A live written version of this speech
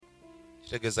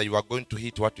Kitegeeza you are going to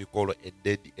hit what we call a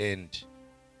dead end.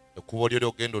 Ekkubo lyo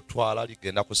ly'ogenda otwala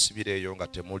ligenda kusibira eyo nga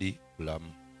temuli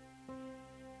bulamu.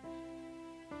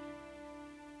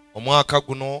 Omwaka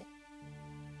guno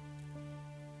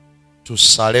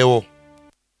tusalewo.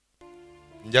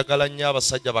 Njagala nnyo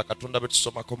abasajja bakatonda be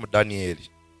tusomako mu Danieri.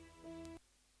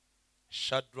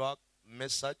 Shadrach,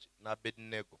 Meshach na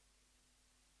Abednego.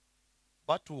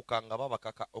 Batuuka nga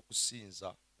babakaka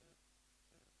okusinza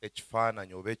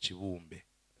ekifaananyi oba ekibumbe.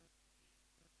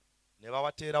 Ne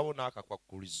babateerawo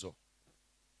n'akakwakulizo.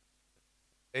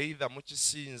 Either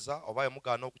mukisinza oba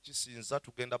mugaana okukisinza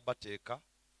tugenda bateeka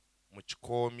mu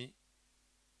kikoomi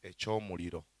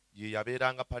eky'omuliro. Ye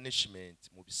yabeeranga punishment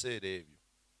mu biseera ebyo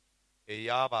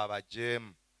ey'abo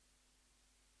abajeemu.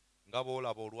 Nga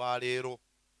boolaba olwaleero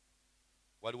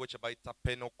waliwo kye bayita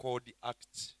Penal Code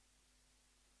Act,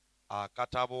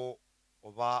 akatabo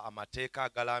oba amateeka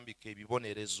agalambika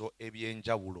ebibonerezo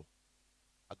eby'enjawulo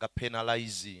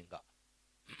agapenalizinga.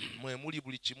 Mwe muli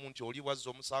buli kimu nti oli wazza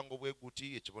omusango bwe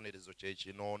guti ekibonerezo kye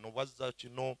kino, n'owazza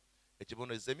kino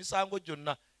ekibonerezo, emisango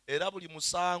gyonna. Era buli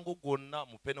musango gwonna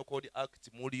mu Penal Code Act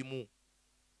mulimu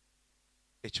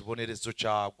ekibonerezo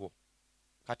kyagwo.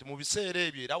 Kati mu biseera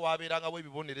ebyo era waabeerangawo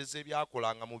ebibonerezo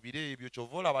ebyakolanga mu biro ebyo.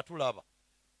 Kyova olaba tulaba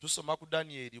tusoma ku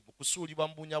Danieri kusuulibwa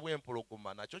mu bunya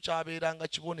bw'empologoma nakyo kyabeeranga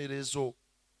kibonerezo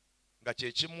nga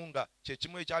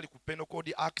kyekimu ekyali ku Penal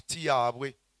Code Act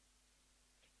yaabwe.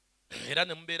 Era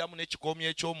ne mubeeramu n'ekikoomi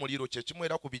eky'omuliro kyekimu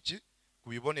era ku biki ku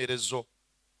bibonerezo.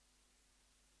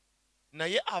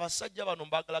 Naye abasajja bano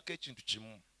mbagalako ekintu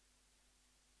kimu.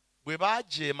 Bwe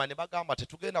baajeema ne bagamba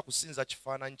tetugenda kusinza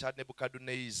kifaananyi kya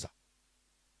Nebukadduneeza,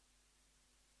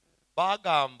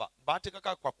 bagamba baateekako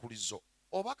akakwakulizo,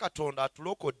 oba Katonda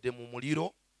atulokodde mu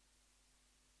muliro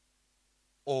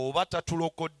oba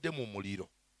tatulokodde mu muliro,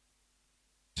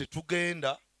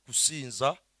 tetugenda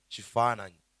kusinza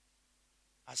kifaananyi.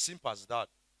 As simple as that.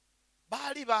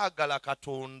 Baali baagala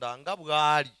Katonda nga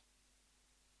bw'ali,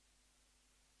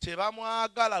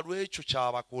 tebamwagala lw'ekyo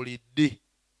kyabakoledde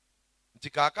nti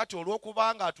kaakati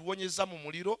olw'okubanga atuwonyeza mu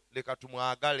muliro leka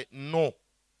tumwagale. No,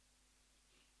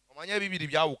 omanye ebibiri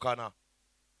byawukana.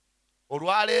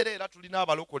 Olwaleero era tulina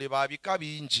abalokole ba bika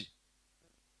bingi.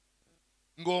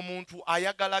 Ng'omuntu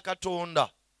ayagala Katonda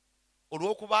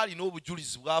olw'okuba alina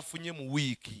obujulizi bw'afunye mu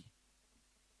wiiki,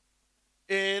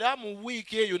 era mu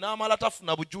wiiki eyo n'amala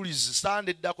tafuna bujulizi,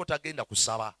 sande eddako tagenda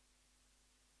kusaba.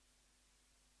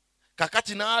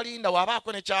 Kakati n'alinda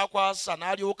wabaako ne kyakwasa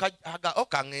n'alyoka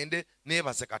okaŋŋende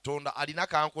neebaze Katonda alina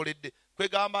kankoledde.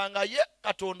 Kwegamba nga ye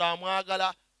Katonda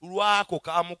amwagala lwako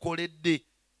kamukoledde.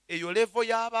 Eyo levo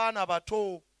y'abaana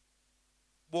bato.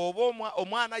 Bw'oba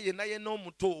omwana yenna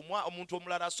omuto, omuntu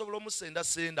omulala asobola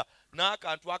omusendasenda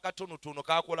n'akantu akatonotono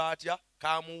kakola atya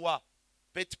kamuwa.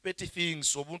 Petty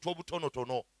things, obuntu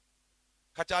obutonotono.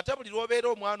 Kati ate buli lw'obeera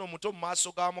omwana omuto mu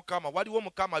maaso ga Mukama, waliwo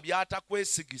Mukama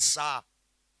by'atakwesigisa.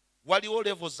 Waliwo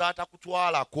levo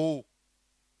z'atakutwalako.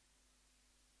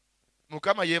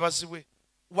 Mukama yeebazibwe.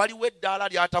 Waliwo eddaala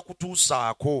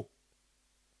ly'atakutuusaako.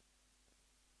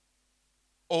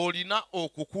 Olina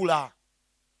okukula.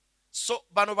 So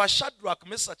bano ba Shadrach,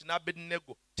 Meshach na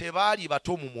Abednego tebaali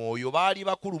bato mu mwoyo, baali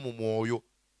bakulu mu mwoyo.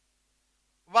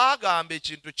 Baagamba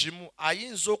ekintu kimu,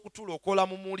 ayinza okutulokola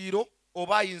mu muliro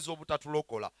oba ayinza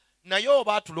obutatulokola. Naye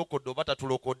oba atulokodde oba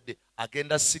tatulokodde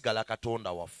agenda sigala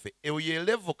Katonda waffe. Eyo ye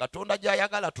levo Katonda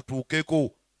gy'ayagala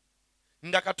tutuukeko.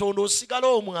 Nga Katonda osigala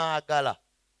omwagala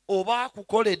oba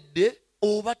akukoledde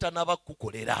oba tanaba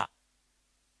kukolera.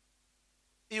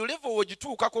 Eyo levo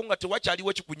wogituukako nga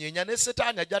tewakyaliwo kikunyeenya ne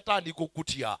Setaani ajja tandika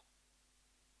okutya.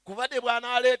 Kubadde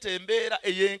bw'anaaleeta embeera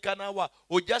ey'enkanawa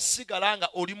ojja sigala nga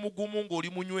oli mugumu, ng'oli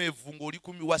munywevu, ng'oli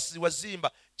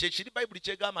wazimba. Kyekiri Bayibuli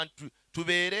kyegamba nti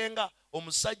tubeerenga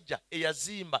omusajja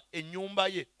eyazimba ennyumba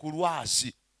ye ku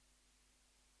lwazi.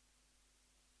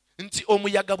 Nti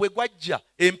omuyaga bwe gwajja,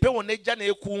 empewo nejja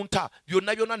n'ekunta,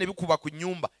 byonna byonna ne bikuba ku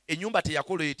nnyumba. Ennyumba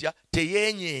teyakola etya,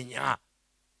 teyeenyeenya,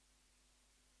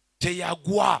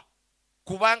 teyagwa,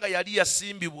 kubanga yali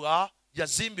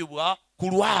yazimbibwa ku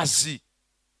lwazi.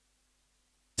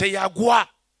 Teyagwa.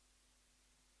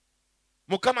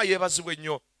 Mukama yeebazibwe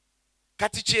nnyo.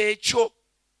 Kati kyekyo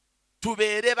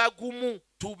tubeere bagumu,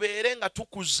 tubeere nga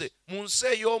tukuze mu nsi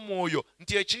ey'omwoyo,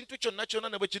 nti ekintu kyonna kyonna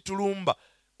ne bwe kitulumba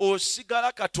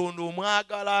osigala Katonda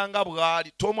omwagala nga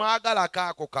bw'ali, tomwagala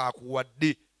kaako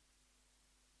kakuwadde.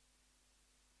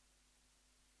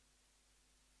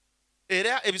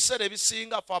 Era ebiseera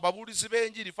ebisinga ffe ababuulizi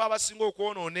b'enjiri, ffe abasinga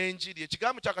okwonoona enjiri,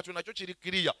 ekigambo kya Katonda nakyo kiri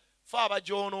kiriya, ffe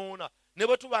abagyonoona. Ne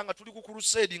bwe tuba nga tuli ku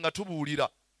crusade nga tubuulira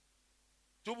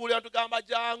tugamba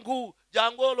jangu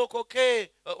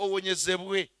olokoke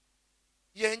owonyezebwe.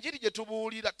 yenjiri gye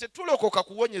tubuulira, tetulokoka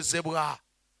kuwonyezebwa.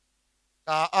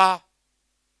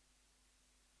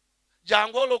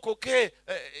 Jangu olokoke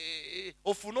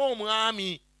ofune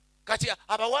omwami. Kati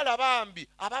abawala bambi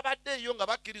ababadde eyo nga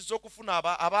bakkiriza okufuna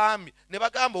abaami ne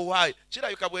bagamba owaayi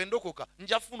kirabika bwe ndokoka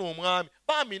nja funa omwami.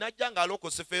 Bambi najja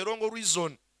ng'alokose feerongo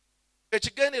reason.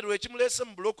 Ekigendererwa ekimuleese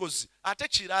mu bulokozi ate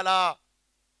kirala.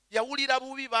 Yawulira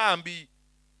bubi bambi.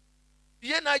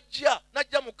 Ye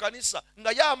najja mu kanisa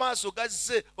nga ye amaaso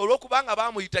gazze olw'okubanga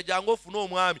baamuyita jangu ofune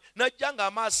omwami. Najja nga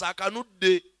amaaso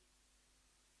akanudde.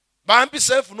 Bambi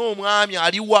seefuna omwami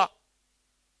aliwa?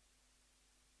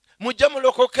 Mujje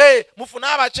mulokoke mufune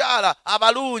abakyala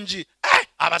abalungi.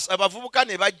 Abavubuka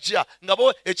ne bajja nga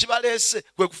bo ekibaleese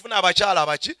kwe kufuna abakyala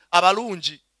abaki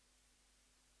abalungi.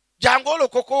 Jangu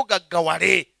olokoke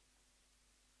ogaggawale.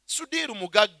 Sudiru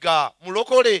mugagga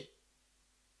mulokole.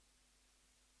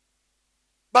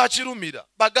 Bakirumira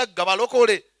bagagga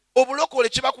balokole. Obulokole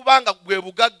kiba kubanga bwe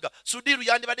bugagga. Sudiru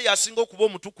yandibadde yasinga okuba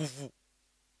omutukuvu.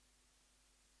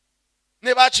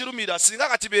 Ne bakirumira singa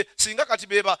kati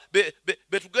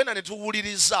be tugenda ne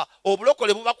tuwuliriza.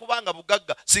 Obulokole buba kubanga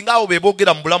bugagga singa abo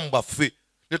beboogera mu bulamu bwaffe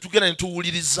ne tugenda ne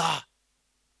tuwuliriza.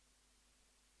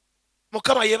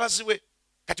 Mukama yeebazibwe.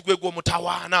 Kati gwe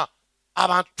gw'omutawaana.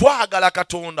 Abantu twagala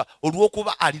Katonda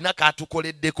olw'okuba alina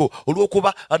katukoleddeko,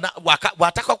 olw'okuba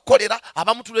bw'atakakukolera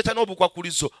abamu tuleeta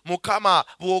n'obukwakulizo. Mukama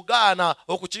bw'ogaana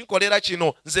okukinkolera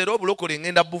kino nze era obulokole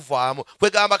ngenda buvaamu.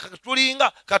 Kwegamba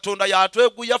tulinga Katonda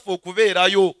yatweguyafu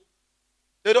okubeerayo.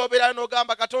 Era obeerayo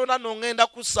n'ogamba Katonda nno ngenda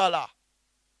kusala.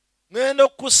 Ngenda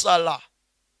okusala.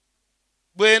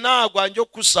 Bwe naagwa nja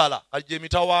okusala. Kajja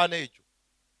emitawaana egyo.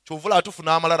 Kyovula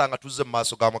tufuna amalala nga tuzze mu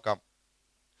maaso ga Mukama.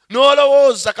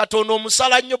 Nolowooza Katonda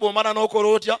omusala nnyo bw'omala n'okola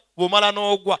otya bw'omala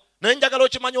n'ogwa. Naye njagala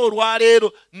okimanye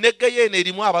olwaleero negeyeeno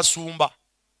erimu abasumba.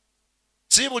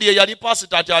 Si buli eyali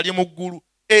pasita nti ali mu ggulu.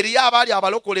 Eriyo abaali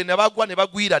abalokole ne bagwa ne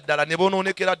bagwira ddala ne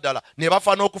bonoonekera ddala ne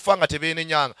bafa n'okufa nga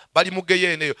tebeenenyanga. Bali mu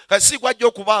geyeeno eyo. Kati si gwajja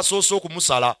okuba asoose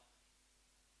okumusala.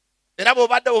 Era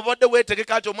bw'obadde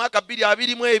weetegeka nti omwaka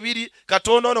 2022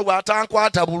 Katonda ono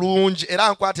bw'atankwata bulungi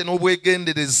era nkwate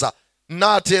n'obwegendereza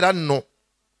nnaatera nno.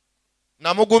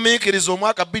 Namugumiikiriza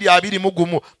omwaka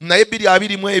 2021 naye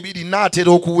 2022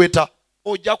 naatera okuweta.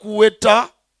 Ojja kuweta.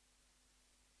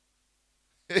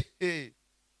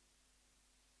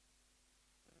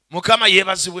 Mukama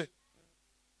yeebazibwe.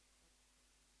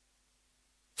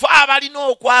 Fe abalina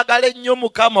okwagala ennyo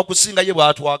Mukama okusinga ye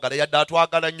bw'atwagala. Yadde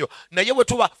atwagala nnyo. Naye bwe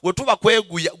tuba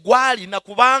kweguya gwalina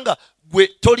kubanga gwe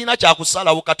tolina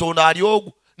kyakusalawo Katonda ali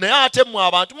ogwo. Naye ate mmwe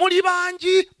abantu muli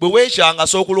bangi bwe weekyanga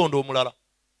sookulonda omulala.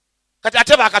 Kati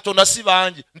ate bakatonda si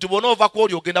bangi nti bw'ona ova ku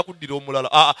oli ogenda kuddira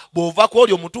omulala. Bw'ova ku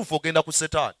oli omutuufu ogenda ku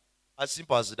Setaani. As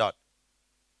simple as that.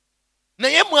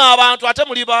 Naye mmwe abantu ate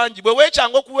muli bangi bwe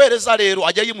weekyanga okuweereza leero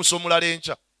ajja yimusa omulala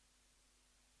enkya.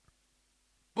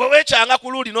 Bwe weekyanga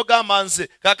ku luuli n'ogamba nze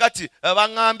kakati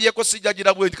baŋŋambyeko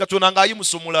sijjagira bwe nti Katonda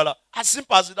ng'ayimusa omulala. As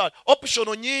simple as that.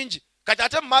 Option nyingi. Kati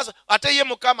ate mumaaso ate ye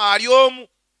Mukama ali omu.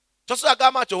 Tosobola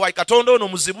gamba nti owaayi Katonda ono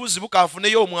muzibuzibu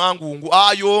kanfuneyo omwangungu.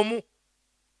 Ayi omu.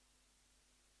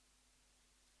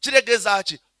 Kiregeeza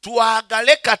ki?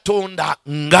 Twagale Katonda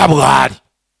nga bw'ali.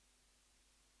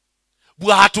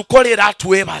 Bw'atukolera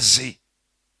twebaze.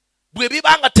 Bwe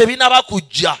bibanga tebinaba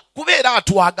kujja kubeera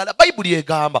atwagala. Bayibuli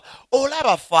egamba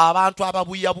olaba ffe abantu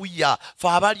ababuyabuya, ffe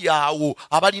abali awo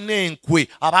abalina enkwe,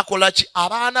 abakola ki?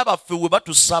 Abaana baffe we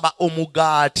batusaba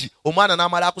omugaati. Omwana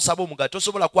n'amala akusaba omugaati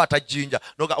tosobola kwata jjinja.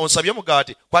 Onsabye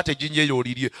mugaati kwata ejjinja eyo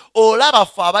olirye. Olaba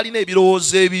ffe abalina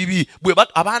ebirowoozo ebibi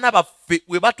abaana baffe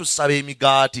we batusaba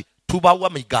emigaati tubawa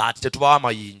migaati tetubawa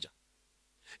mayinja.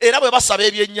 Era bwe basaba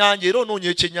ebyennyanja era onoonya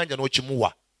ekyennyanja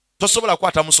n'okimuwa. Tosobola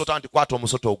kwata musota nti kwata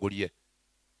omusota ogulye.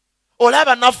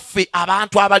 Olaba naffe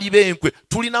abantu abali b'enkwe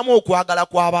tulinamu okwagala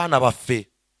kw'abaana baffe.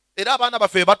 Era abaana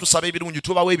baffe batusaba ebirungi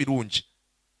tubawa ebirungi.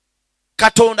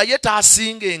 Katonda ye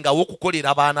taasingengawo okukolera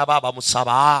abaana be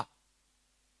abamusaba.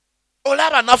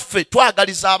 Olaba naffe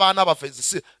twagaliza abaana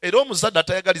baffe. Era omuzadde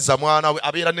atayagaliza mwana we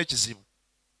abeera n'ekizibu.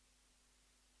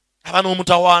 Aba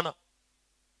n'omutawaana.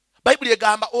 Bayibuli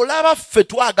egamba olaba ffe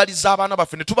twagaliza abaana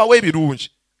baffe ne tubawa ebirungi.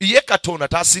 Ye Katonda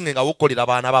taasingengawo okukolera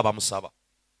abaana be abamusaba.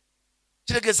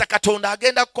 Kiregeeza Katonda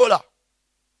agenda kukola.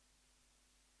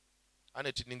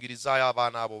 Aneti ningirizaayo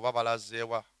abaana abo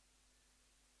babalazeewa.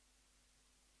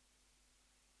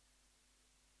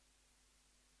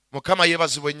 Mukama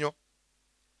yeebazibwe nnyo.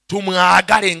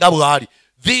 Tumwagale nga bw'ali.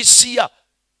 This year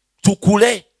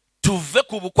tukule tuve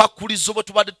ku bukwakulizo bwe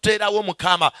tubadde tuteerawo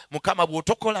Mukama. Mukama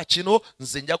bw'otokola kino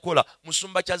nze nja kukola.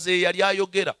 Musumba Kyaze yali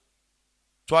ayogera.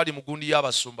 Twali mu gundi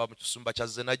y'abasumba mu kisumba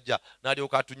Kyaze najja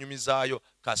n'alyoka atunyumizaayo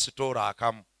kasitoora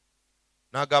akamu.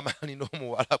 n'agamba nina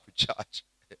omuwala ku kyaki.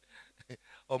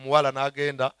 Omuwala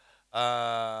n'agenda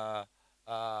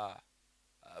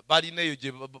balina eyo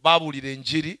gye babuulira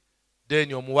enjiri,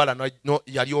 then omuwala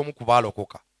yali omu ku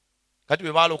baalokoka. Kati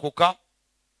bwe baalokoka,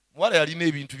 omuwala yalina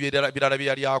ebintu birala bye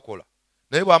yali akola,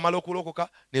 naye bw'amala okulokoka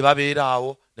ne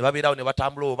babeeraawo ne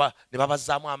batambula oba ne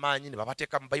babazaamu amaanyi, ne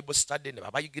babateeka mu Bible study, ne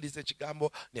babayigiriza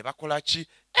ekigambo, ne bakola ki.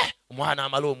 Omwana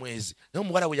n'amala omwezi, naye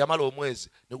omuwala bwe yamala omwezi,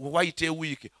 ne wayita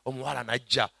ewiiki, omuwala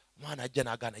n'ajja. Omwana ajja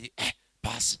n'agamba naye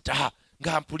pasita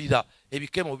nga mpulira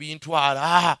ebikemo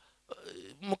bintwala,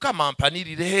 Mukama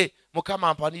mpanirire,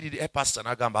 Mukama mpanirire. Pasita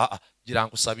n'agamba gira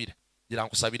nkusabire,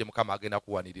 Mukama agenda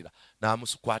kuwanirira.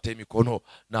 N'amukwata emikono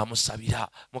n'amusabira,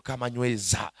 Mukama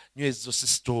nyweza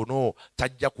sisita ono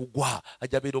tajja kugwa,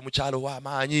 ajja beera omukyalo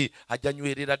w'amaanyi, ajja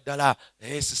nywerera ddala.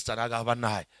 Sisita n'agamba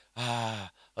naye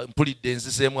mpulidde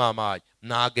nzizeemu amaanyi.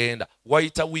 N'agenda.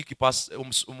 Wayita wiiki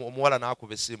omuwala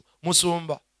n'akuba essimu,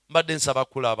 Musumba mbadde nsaba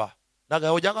kulaba.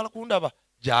 N'agamba ojagala kundaba?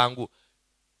 Jangu.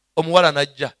 Omuwala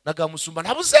n'ajja n'agamba Musumba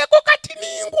nabuzeeko kati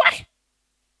ningwe.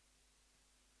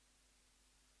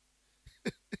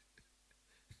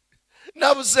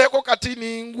 Nabuzeeko kati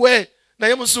ningwe,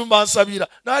 naye Musumba ansabira.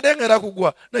 N'adengera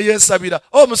kugwa naye nsabira.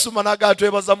 Musumba n'agamba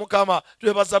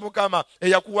twebaza Mukama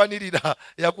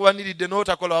eyakuwaniridde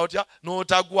n'otakola otya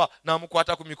n'otagwa.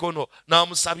 N'amukwata ku mikono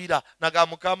n'amusabira, n'agamba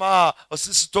Mukama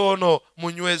osisita ono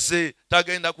munyweze,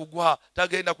 tagenda kugwa,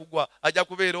 ajja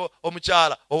kubeera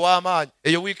omukyala ow'amaanyi.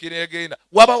 Eyo wiiki n'egenda,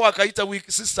 waba wakayita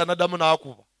wiiki, sisita n'addamu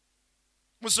n'akuba.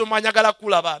 Musumba anyagala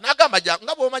kulaba. N'agamba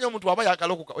nga bw'omanya omuntu waba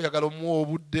yakalokoka, oyagala omuwa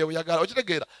obudde, oyagala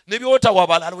okitegeera, ne by'otawa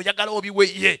balala oyagala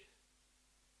obiweye.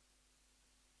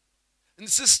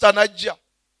 Sisita n'ajja.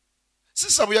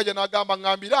 Sisita bwe yajja n'agamba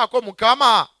ngambiraako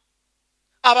Mukama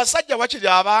abasajja wakiri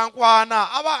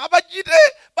abankwana abagire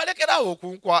balekerawo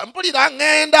okunkwana, mpulira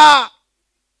ngenda.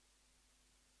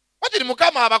 Wakiri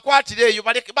Mukama abakwatire eyo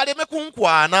baleme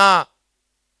kunkwana.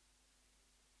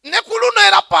 Ne ku luno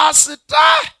era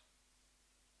pasita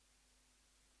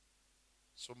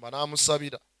Musumba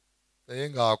n'amusabira, naye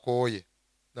ng'akooye.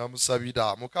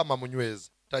 N'amusabira, Mukama munyweza,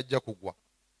 tajja kugwa.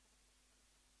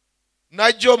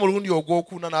 N'ajja omulundi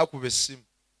ogwokuna n'akuba essimu,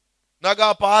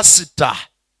 n'agamba pasita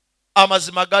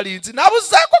amazima gali nti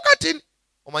nabuzeeko kati.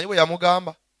 Omanyi bwe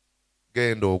yamugamba?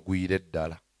 Genda ogwire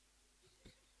ddala.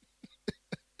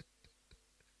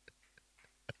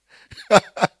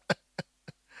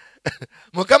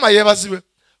 Mukama yeebazibwe.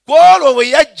 Kwolwo bwe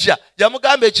yajja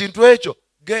yamugamba ekintu ekyo,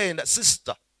 genda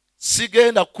sisita,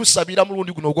 sigenda kukusabira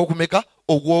mulundi guno ogwokumeka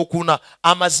ogwokuna,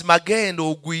 amazima genda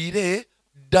ogwire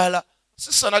ddala.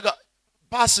 Sisita naga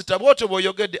pasita bw'otyo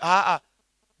bw'oyogedde,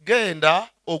 genda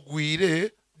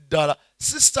ogwire ddala.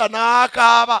 Sisita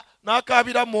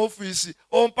n'akaabira mu ofiisi,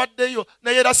 ompaddeyo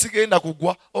naye era sigenda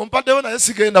kugwa, ompaddeyo naye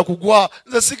sigenda kugwa,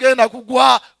 nze sigenda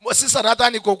kugwa. Sisita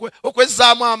n'atandika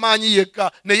okwezzaamu amaanyi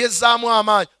yekka, ne yezzaamu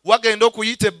amaanyi. Wagenda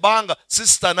okuyita ebbanga,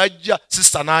 sisita n'ajja,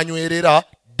 sisita n'anywerera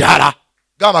ddala.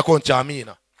 Gambako nti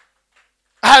amiina.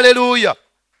 Haleluya.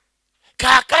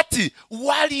 Kaakati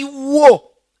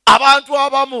waliwo abantu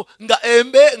abamu nga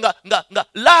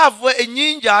laavu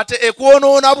ennyingi ate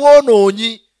ekwonoona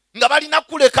bwonoonyi, nga balina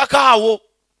kulekakaawo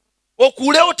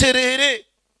okuule otereere.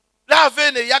 Laavu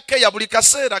eno eyakkeya buli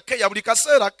kaseera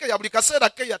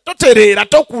kkeya, totereera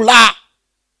tokula.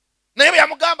 Naye bwe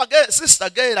yamugamba sisita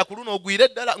geera ku luno ogwire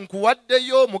ddala,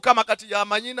 nkuwaddeyo, Mukama kati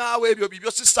yamanyi naawe ebyo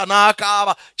bibyo. Sisita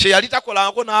n'akaaba, kye yali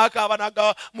takolanko n'akaaba,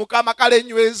 n'agamba Mukama kale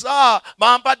nyweza,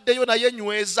 bampaddeyo naye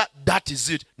nyweza. That is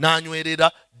it.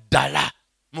 N'anywerera ddala.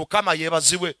 Mukama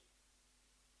yeebazibwe.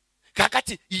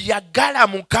 Kakati yagala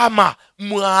Mukama,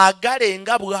 mwagale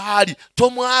nga bw'ali,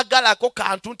 tomwagalako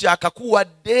kantu nti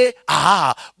akakuwadde.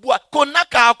 Konna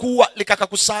kakuwa leka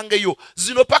kakusangeyo.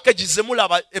 Zino package ze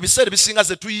mulaba ebiseera ebisinga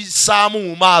ze tuyisaamu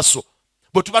mu maaso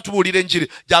bwe tuba tubuulira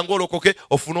enjiri. Jangu olokoke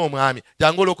ofune omwami,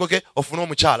 jangu olokoke ofune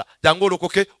omukyala, jangu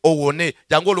olokoke owone,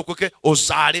 jangu olokoke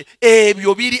ozaale.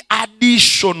 Ebyo biri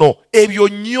additional, ebyo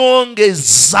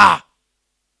nyongeza.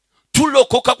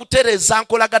 Tulokoka kutereeza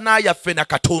nkolagana yaffe na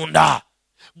Katonda.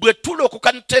 Bwe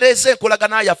tulokoka tutereeza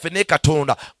enkolagana yaffe ne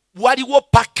Katonda, waliwo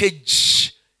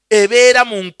package ebeera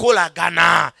mu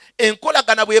nkolagana.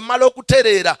 Enkolagana bw'emala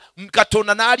okutereera,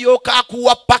 Katonda n'alyoka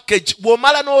akuwa package.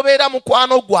 Bw'omala n'obeera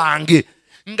mukwano gwange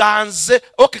nga nze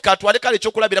katwale kale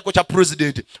ekyokulabirako kya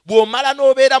pulezidenti. Bw'omala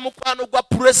n'obeera mukwano gwa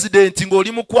pulezidenti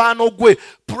ng'oli mukwano gwe,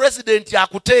 pulezidenti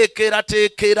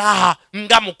akuteekerateekera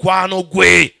nga mukwano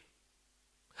gwe.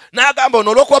 N'agamba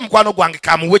ono olw'okuba mukwano gwange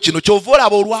kamuwe kino. Kyova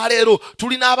olaba olwaleero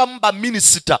tulina abamu ba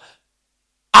minisita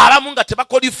abamu nga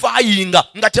tebakolifayinga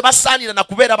nga tebasaanira na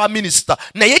kubeera baminisita,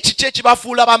 naye kiki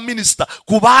ekibafuula baminisita?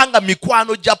 Kubanga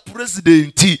mikwano gya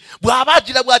pulezidenti. Bw'aba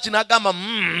agira bwaki n'agamba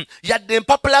yadde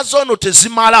empapula z'ono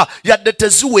tezimala, yadde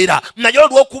teziwera, naye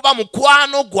olw'okuba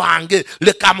mukwano gwange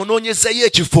leka munoonyezeeyo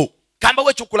ekifo.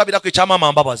 Kambawo ekyokulabirako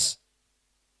ekyamaama Mbabazi.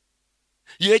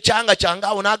 Yekyanga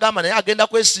kyangaawo n'agamba naye agenda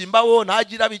kwesimbawo,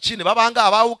 n'agira biki, ne babanga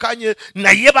abaawukanye,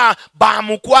 naye ba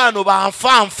mukwano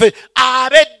banfanfe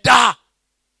abedda.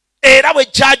 Era bwe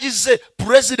kyagize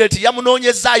pulezidenti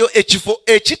yamunoonyezaayo ekifo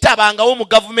ekitabangawo mu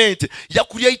gavumenti,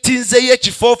 yakulyayitinzeeyo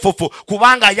ekifoofofo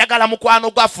kubanga ayagala mukwano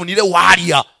gwe afunire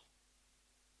waalya.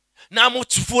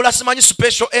 N'amufuula simanyi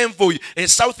special envoy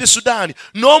South Sudan,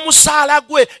 n'omusaala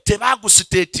gwe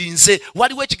tebaagusiteetinze.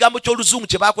 Waliwo ekigambo ky'oluzungu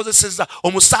kye baakozeseza,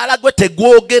 omusaala gwe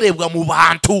tegwogerebwa mu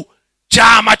bantu,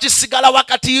 kyama kisigala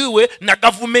wakati we na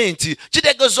gavumenti.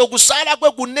 Kitegeeza ogusaala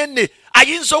gwe gunene,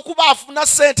 ayinza okuba afuna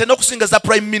sente n'okusingaza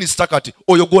prime minister. Kati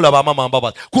oyo gw'olaba maama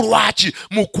Mbabazi. Ku lwaki?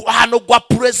 Mukwano gwa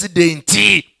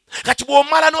pulezidenti. Kati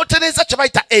bw'omala n'otereza kye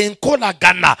bayita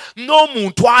enkolagana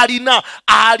n'omuntu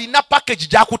alina package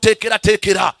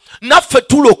gy'akuteekerateekera. Naffe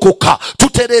tulokoka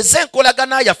tutereze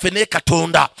enkolagana yaffe ne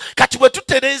Katonda. Kati bwe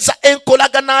tutereza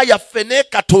enkolagana yaffe ne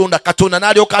Katonda, Katonda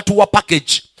n'alyoka atuwa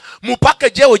package. Mu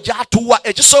package eyo gy'atuwa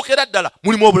ekisookera ddala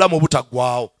mulimu obulamu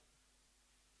obutaggwaawo.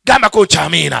 Gambako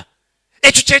kyamiina.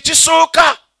 Ekyo kye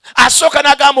kisooka. Asooka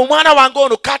n'agamba omwana wange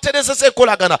ono katerezeza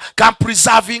enkolagana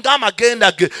kampreservinga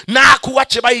amagenda ge, n'akuwa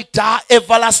kye bayita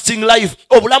everlasting life,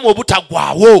 obulamu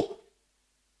obutaggwaawo.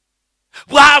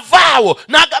 Bw'avaawo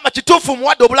n'agamba kituufu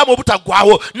muwadde obulamu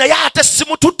obutaggwaawo, naye ate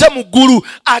simututte mu ggulu,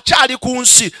 akyali ku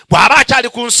nsi. Bw'aba akyali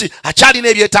ku nsi, akyalina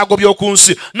ebyetaago by'oku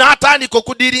nsi, n'atandika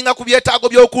okudiiringa ku byetaago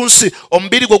by'oku nsi.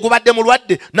 Omubiri gwe gubadde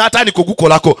mulwadde, n'atandika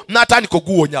ogukolako, n'atandika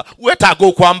oguwonya. Weetaaga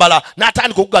okwambala,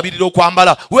 n'atandika okugabirira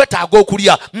okwambala. Weetaaga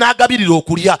okulya, n'agabirira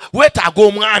okulya. Weetaaga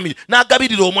omwami,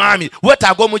 n'agabirira omwami.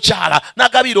 Weetaaga omukyala,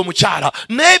 n'agabirira omukyala.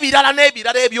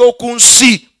 N'ebirala eby'oku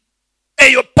nsi.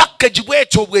 Eyo package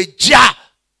bwekyo bwejja.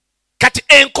 Kati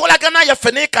enkolagana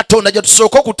yaffe ne Katonda gye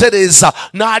tusooka okutereeza,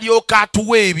 n'alyoka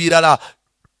atuwa ebirala.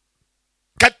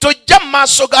 Kati tojja mu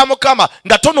maaso ga Mukama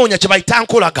nga tonoonya kye bayita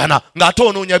nkolagana, ng'ate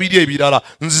onoonya biri ebirala.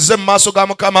 Nzize mu maaso ga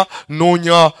Mukama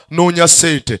noonya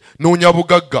sente, noonya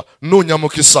bugagga, noonya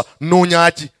mukisa,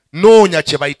 noonya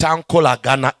kye bayita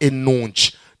nkolagana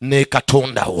ennungi ne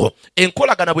Katonda wo.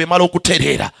 Enkolagana bw'emala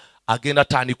okutereera, agenda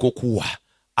tandika okuwa,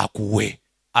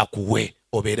 akuwe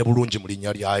obeere bulungi mu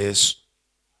linnya lya Yesu.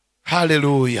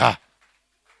 Haleluya,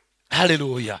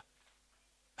 haleluya,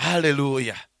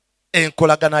 haleluya.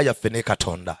 Enkolagana yaffe ne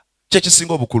Katonda kye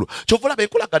kisinga obukulu. Kyova olaba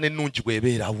enkolagana ennungi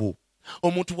bw'ebeerawo.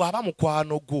 Omuntu bw'aba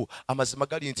mukwano gwo, amazima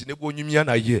gali nti ne bw'onyumya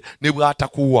naye ne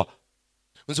bw'atakuwa.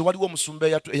 Nze waliwo omusumba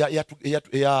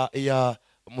eya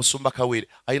Musumba Kawere,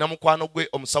 alina mukwano gwe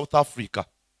omu South Africa.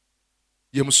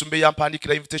 Ye musumba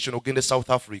yampandikira invitation ogende South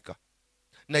Africa.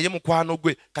 Naye mukwano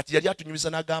gwe kati yali atunyumiza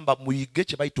n'agamba muyige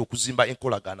kye bayita okuzimba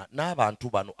enkolagana n'abantu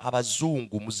bano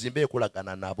abazungu, muzimbe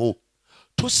enkolagana nabo.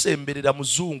 Tusemberera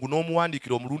muzungu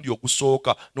n'omuwandiikira omulundi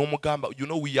ogusooka n'omugamba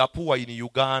we are poor in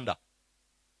Uganda.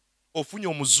 Ofunye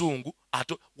omuzungu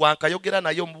wankayogera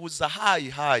naye omubuuza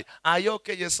hi, are you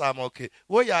okay? Yes, I'm okay.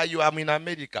 Where are you? I'm in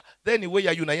America. Then where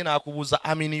are you? Naye n'akubuuza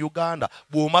I'm in Uganda.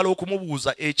 Bw'omala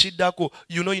okumubuuza ekiddako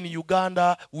in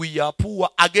Uganda we are poor,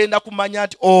 agenda kumanya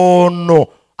nti no,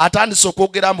 atandise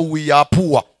okwogera mbu we are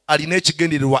poor, alina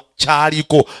ekigendererwa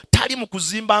kyaliko. Tali mu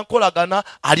kuzimba nkolagana,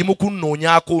 ali mu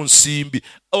kunnoonyaako nsimbi.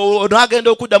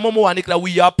 N'agenda okuddamu omuwandiikira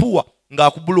we are poor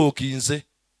ng'akubulookinze.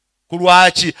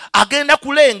 Kulwaki? Agenda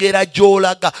kulengera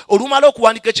gy'olaga. Olumala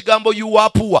okuwandika ekigambo you are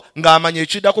poor ng'amanya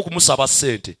ekiddako kumusaba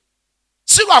ssente.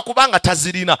 Si lwakubanga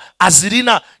tazirina,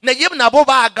 azirina, naye nabo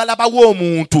baagala bawa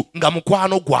omuntu nga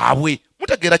mukwano gwabwe.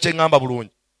 Mutegeera kye ngamba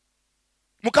bulungi?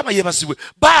 Mukama yeebazibwe.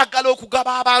 Baagala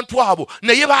okugaba abantu abo,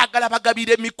 naye baagala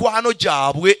bagabire mikwano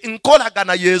gyabwe.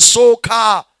 Nkolagana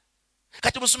yeesooka.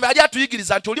 Kati musumba yali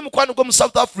atuyigiriza nti oli mukwano gwo mu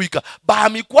South Africa, ba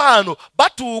mikwano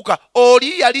batuuka,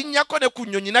 oli yalinnyako ne ku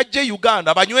nnyonyi n'ajja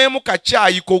Uganda banywemu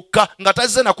kacaayi kokka nga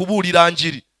tazze na kubuulira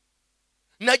njiri.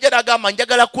 Najja n'agamba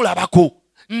njagala kulabako.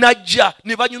 Najja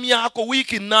ne banyumyako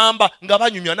wiiki nnamba nga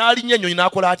banyumya, n'alinnya ennyonyi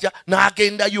n'akola atya,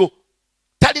 n'agendayo.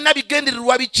 Talina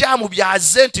bigendererwa bikyamu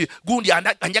byaze nti gundi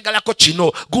anjagalako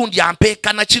kino, gundi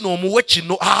ampeekana kino, omuwe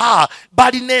kino.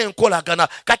 Balina enkolagana.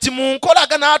 Kati mu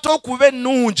nkolagana ate okuba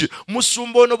ennungi,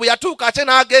 musumba ono bwe yatuuka ate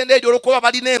n'agenda eri olw'okuba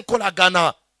balina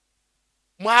enkolagana.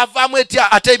 Mwavaamu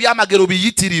etya ate ebyamagero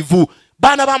biyitirivu.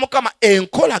 Baana ba Mukama,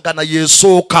 enkolagana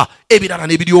yeesooka, ebirala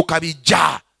ne biryoka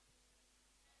bijja.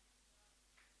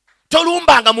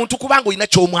 Tolumbanga muntu kubanga olina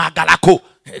ky'omwagalako.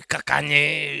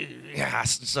 kakanye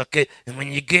soke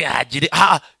munyige agire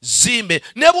zimbe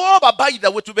ne bwoba bayida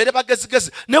we tubere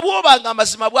bagezigezi ne bwoba nga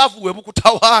amazima bwavuwe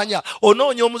bukutawanya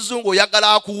onoonya omuzungu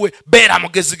oyagala akuwe beera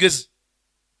mugezigezi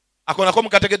akonako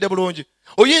mukategedde bulungi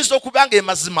oyinza okubanga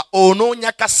emazima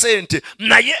onoonya kasente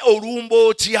naye olumba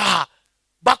otya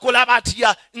bakola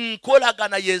batya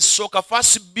nkolagana yesooka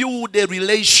first build a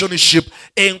relationship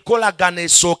enkolagana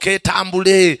esooka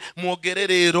etambule mwogere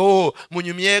leero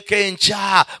munyumyeko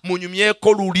enkya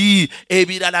munyumyeko luli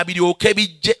ebirala biryoke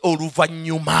bijje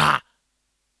oluvannyuma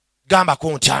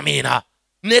gambako nti amiina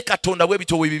ne katonda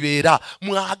bwebito webibeera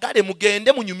mwagale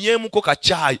mugende munyumyemuko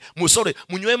kacaayi musole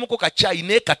munywemuko kacaayi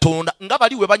ne katonda nga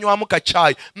bali we banywamu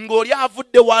kacaayi ng'oli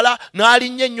avudde wala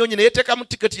n'alinnya ennyonyi ne yeteekamu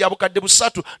tiketi ya bukadde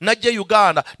busatu n'ajja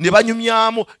Uganda ne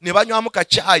banywamu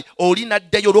kacaayi oli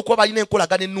n'addayo olw'okuba balina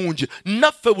enkolagana ennungi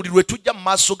naffe buli lwe tujja mu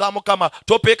maaso ga Mukama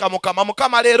topeeka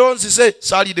Mukama leero nzize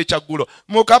saalidde kyaggulo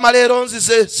Mukama leero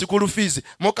nzize sikulu fiizi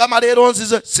Mukama leero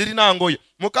nzize sirina ngoye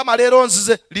Mukama leero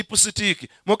nzize lipusitiiki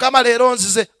Mukama leero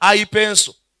nzize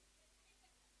ayipenso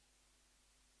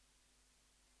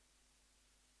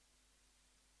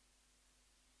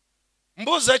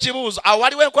mbuuza ekibuuzo awo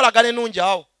waliwo enkolagana ennungi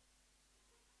awo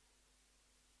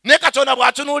ne katonda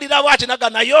bw'atunuulira bw'ati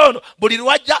nagana yono buli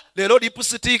lwajja leero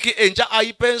lipusitiiki enkya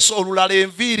ayipenso olulala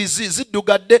enviiri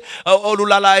ziddugadde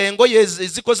olulala engoye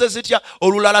zikoze zitya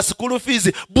olulala sikulu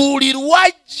fiizi buli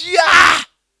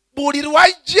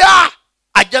lwajja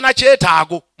ajja na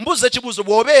kyetaago mbuuza ekibuuzo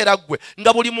bw'obeera gwe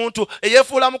nga buli muntu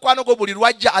eyeefuula mukwano gwo buli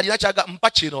lwajja alina kyaga mpa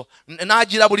kino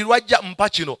n'agira buli lwajja mpa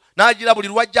kino n'agira buli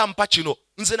lwajja mpa kino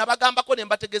nze nabagambako ne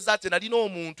mbategeeza ati nalina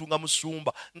omuntu nga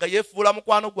musumba nga yeefuula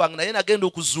mukwano gwange naye nagenda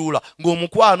okuzuula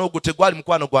ng'omukwano ogwo tegwali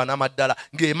mukwano gwa n'amaddala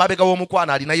ng'emabega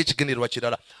w'omukwano alinayo ekigendererwa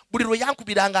kirala buli lwe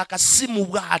yankubiranga akasimu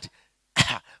bw'ati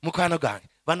mukwano gwange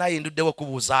banaye nduddewo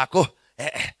okubuuzaako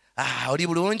oli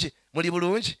bulungi muli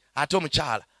bulungi ate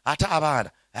omukyala ate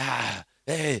abaana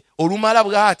olumala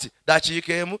bw'ati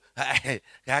dakiika emu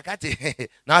kakati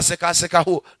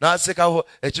n'asekaho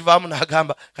ekivaamu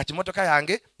n'agamba kati motoka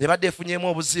yange ebadde efunyemu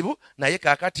obuzibu naye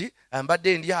kakati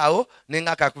mbadde ndi awo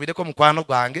nenga kakubireko mukwano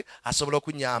gwange asobola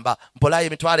okunyamba mpolayo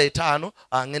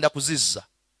 $5,000 ngenda kuzizza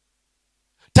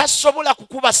tasobola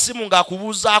kukuba simu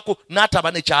ng'akubuuzaako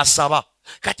n'ataba nekyasaba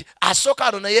kati asooka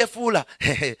ano neyeefuula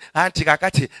anti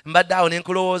kakati mbadde awo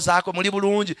nenkulowoozaako muli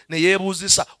bulungi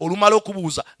neyeebuuzisa olumala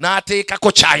okubuuza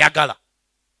n'ateekako kyayagala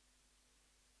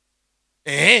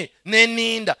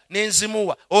neninda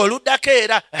nenzimuwa oluddako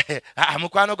era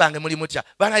mukwano gwange muli mutya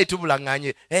banaye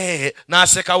tubulaŋŋanye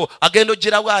n'asekawo agenda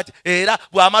ogira bw'ati era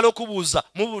bw'amala okubuuza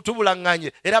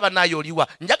tubulaŋŋanye era banaye oliwa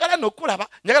njagala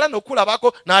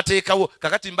n'okulabako n'ateekawo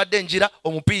kakati mbadde njira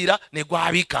omupiira ne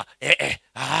gwabika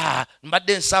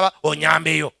mbadde nsaba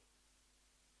onyambeyo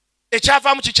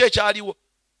ekyavaamu kiki ekyaliwo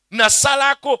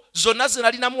nasalako zonna ze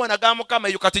nalinamu wanaga Mukama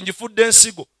eyo kati njifudde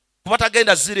ensigo kuba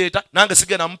tagenda zireeta nange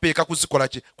sigenda mupeeka kuzikola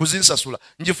ki kuzinsasula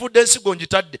njifudde ensigo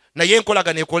njitadde naye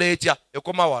enkolagana ekola etya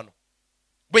ekoma wano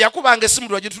bwe yakubanga essimu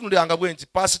lwagitunuliranga bwe nti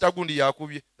paasita gundi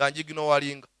yakubye nga njigino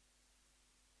walinga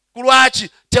kulwaki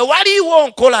tewaliiwo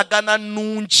nkolagana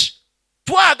nnungi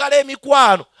twagala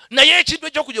emikwano naye ekintu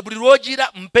ekyokujja buli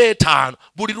lwogira mpe 5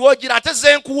 buli lwogira ate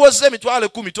zenkuwoze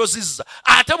 $10,000 tozizza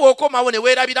ate bw'okomawo ne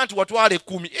weerabira nti watwala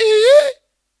 10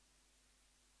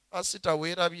 paasita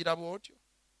weerabira bw'otyo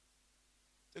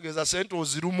tegeeza sente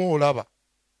oziruma olaba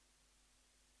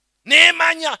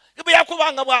nemanya bwe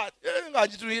yakubanga nga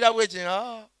ngitunulira bweki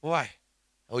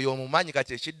oyo omumanyi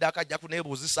kati ekiddako ajja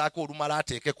kuneebuuzisaako olumala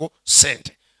ateekeko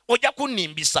sente ojja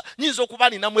kunnimbisa nyinza okuba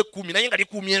ninamu 10 naye nga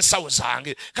likuumya ensawo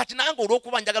zange kati nange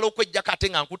olw'okuba njagala okwejjako ate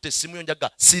nga nkutte essimu yo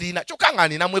njaga sirina kyokka nga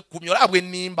ninamu 10 olaba bwe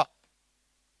nnimba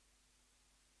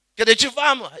kete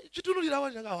kivaamu kitunulirawo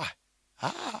njaga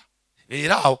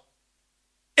era awo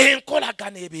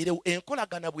enkolagana ebeerewo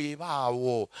enkolagana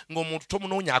bw'ebaawo ng'omuntu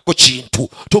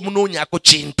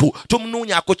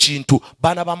tomunoonyaako kintu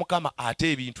baana ba Mukama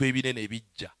ate ebintu ebinene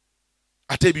bijja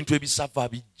ate ebintu ebisava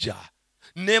bijja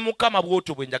ne Mukama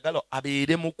bw'otyo bwe njagala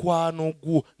abeere mukwano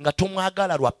gwo nga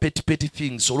tomwagala lwa petty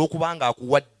things olw'okubanga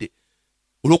akuwadde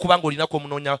olw'okubanga olinako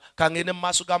omunoonya kangende mu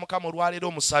maaso ga Mukama olwaleero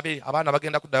omusabe abaana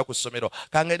bagenda kuddayo ku ssomero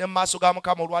kangende mu maaso ga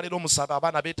Mukama olwaleero omusabe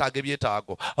abaana beetaaga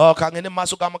ebyetaago kangende mu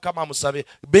maaso ga Mukama musabe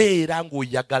beera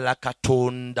ng'oyagala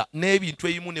Katonda n'ebintu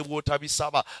ebimu ne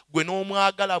bw'otabisaba gwe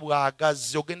n'omwagala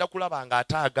bw'agazze ogenda kulaba nga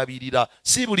ate agabirira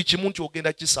si buli kimu nti ogenda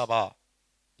kisaba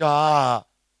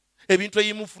ebintu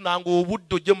ebimu funanga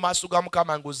obudde ojje mu maaso ga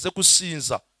Mukama ng'ozze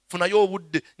kusinza funayo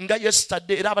obudde nga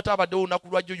yesterday era abatabaddewo olunaku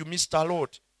lwajjo you missed a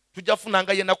lot tujja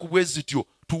funanga yenna ku bwezityo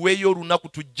tuweeyo olunaku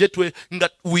tujje nga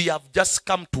we have just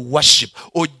come to worship.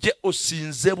 Ojje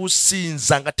osinze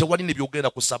businza nga tewali ne byogenda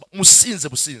kusaba. Musinze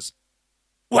businza.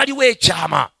 Waliwo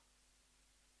ekyama.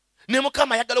 Ne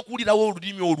Mukama ayagala okuwulirawo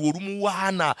olulimi olwo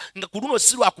olumuwaana nga ku luno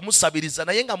si lwa kumusabiriza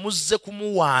naye nga muzze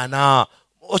kumuwaana.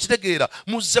 Okitegeera,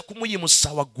 muzze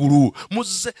kumuyimusa waggulu,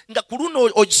 muzze nga ku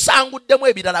luno osanguddemu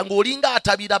ebirala ng'olinga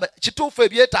atabiraba. Kituufu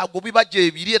ebyetaago biba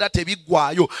gyebiri era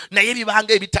tebiggwayo naye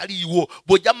bibanga ebitaliiwo.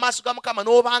 Bw'ojja mu maaso ga Mukama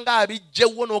n'obanga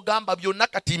abijjewo n'ogamba byonna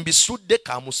kati mbisudde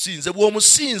kamusinze.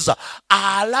 Bw'omusinza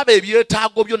alaba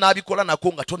ebyetaago byo n'abikola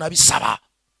nako nga tonabisaba.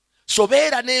 So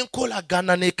beera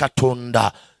n'enkolagana ne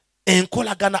Katonda,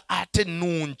 enkolagana ate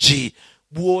nnungi.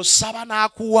 Bw'osaba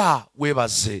n'akuwa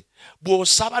weebaze,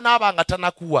 bw'osaba n'abanga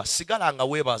tanakuwa sigala nga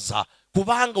weebaza,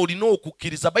 kubanga olina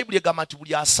okukkiriza. Bayibuli egamba nti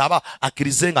buli asaba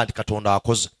akkirizenga nti Katonda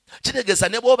akoze. Kitegeeza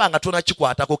ne bw'oba nga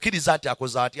tonakikwatako kkiriza nti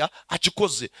akoze atya,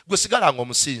 akikoze. Gwe sigala nga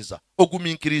omusinza,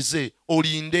 ogumiikirize,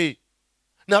 olinde.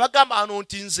 Nabagamba ano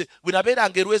nti nze bwe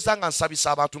nabeeranga erweza nga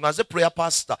nsabisa abantu nga nze prayer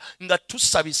pastor nga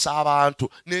tusabisa abantu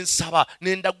nensaba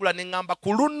nendagula neŋŋamba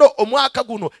ku luno omwaka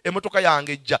guno emmotoka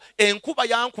yange ejja enkuba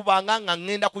yankubanga nga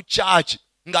ŋŋenda ku kyaki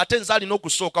ng'ate nze alina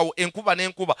okusookawo enkuba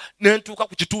n'enkuba nentuuka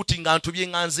ku kituuti nga ntubye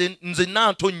nga nze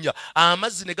nantonya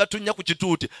amazzi ne gatonnya ku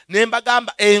kituuti ne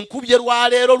mbagamba enkubye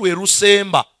lwaleero lwe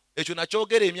lusemba. Ekyo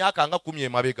nakyogera emyaka nga 10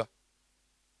 emabega.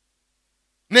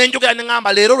 Nenjogera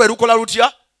neŋŋamba leero lwe lukola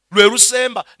lutya lwe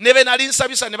lusemba. Ne be nali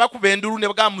nsabisa ne bakuba endulu ne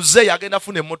bagamba muzeeyi agenda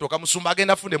funa emmotoka, musumba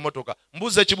agenda funa emmotoka.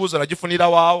 Mbuuza ekibuuzo nagifunira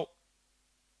waawo.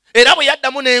 Era bwe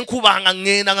yaddamu n'enkuba nga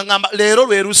ŋŋenda nga ŋŋamba leero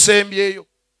lwe lusembyeyo.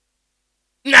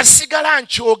 Nasigala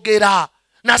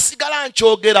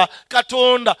nkyogera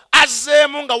Katonda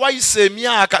azzeemu nga wayise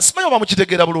emyaka. Simanyi oba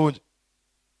mukitegeera bulungi.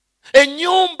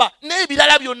 Ennyumba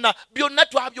n'ebirala byonna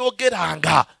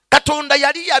twabyogeranga. Katonda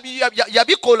yali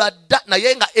yabikola dda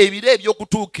naye nga ebiro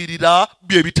eby'okutuukirira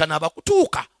bye bitanaba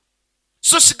kutuuka.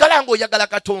 So sigala ng'oyagala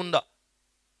Katonda.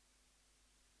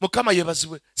 Mukama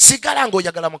yeebazibwe. Sigala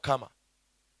ng'oyagala Mukama.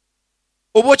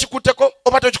 Oba okikutteko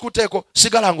oba tokikutteko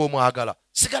sigala ng'omwagala.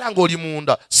 Sigala ng'oli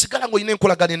munda. Sigala ng'olina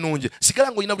enkolagana ennungi.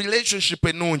 Sigala ng'olina relationship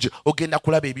ennungi. Ogenda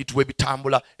kulaba ebintu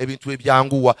ebitambula, ebintu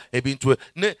ebyanguwa, ebintu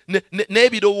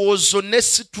n'ebirowoozo ne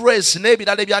stress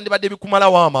n'ebirala ebyandibadde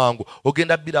bikumalawo amangu.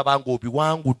 Ogenda biraba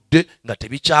ng'obiwangudde nga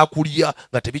tebikyakulya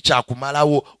nga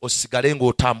tebikyakumalawo. Osigale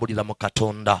ng'otambulira mu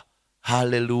Katonda.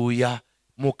 Haleluya.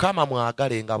 Mukama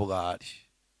mwagale nga bw'ali.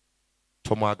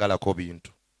 Tomwagalako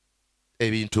bintu.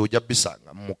 Ebintu ojja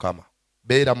bisanga mu Mukama.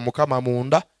 Beera mu Mukama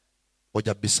munda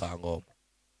ojja bisanga omwo.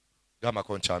 Gamba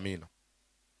koncha amina.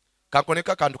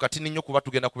 Kankoneka kantu katini nnyo kuba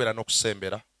tugenda kubeera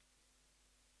n'okusembera.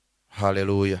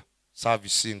 Haleluya.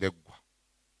 Service ng'eggwa.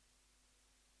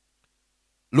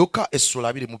 Luka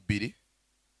essula 22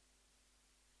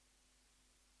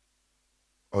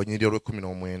 onyiriri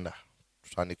olw'19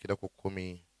 tutandikire ku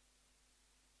 10.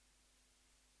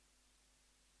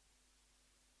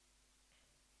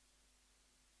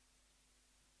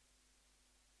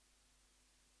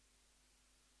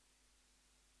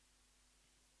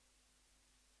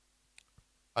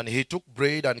 And he took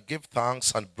bread and gave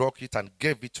thanks and broke it and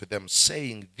gave it to them,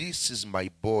 saying, "This is my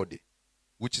body,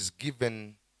 which is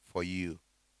given for you.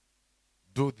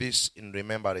 Do this in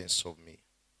remembrance of me."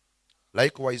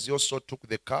 Likewise, he also took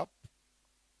the cup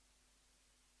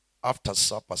after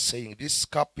supper, saying, "This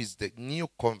cup is the new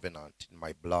covenant in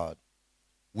my blood,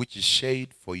 which is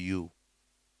shed for you.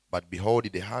 But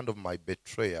behold, the hand of my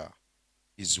betrayer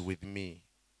is with me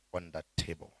on that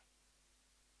table."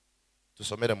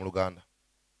 Tusomere mu Luganda.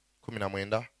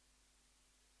 19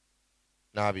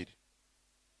 na 2.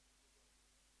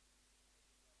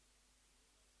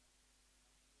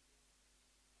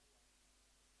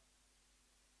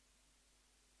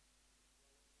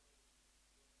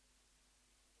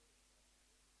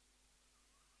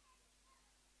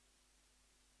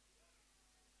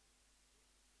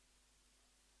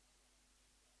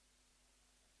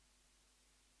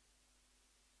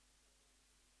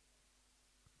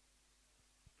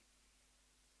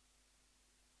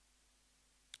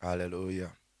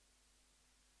 Haleluya.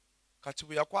 Kati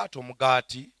bwe yakwata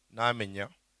omugaati n'amenya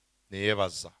ne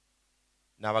yeebaza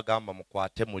n'abagamba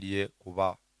mukwate mulye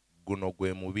kuba guno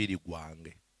gwe mubiri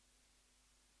gwange.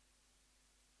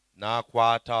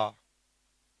 N'akwata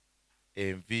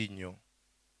envinnyo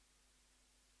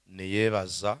ne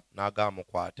yeebaza n'agamba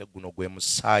mukwate guno gwe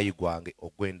musaayi gwange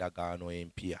ogw'endagaano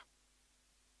empya.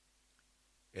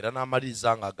 Era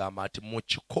n'amaliriza ng'agamba nti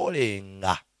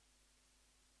mukikolenga.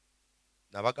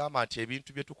 Nabagamba nti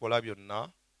ebintu bye tukola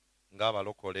byonna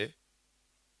ng'abalokole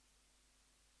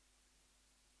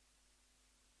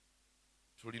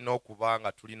tulina okuba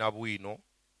nga tulina bwino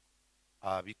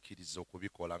abikkiriza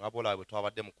okubikola nga bola bwe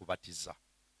twabadde mu kubatiza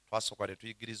twasooka ne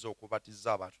tuyigiriza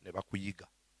okubatiza abantu ne bakuyiga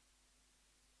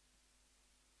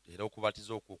era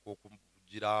okubatiza okwo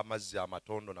okugira amazzi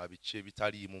amatondo na biki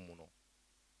ebitaliimu muno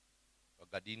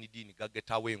agadiini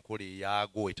gagetawo enkola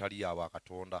eyaago etali yaabwa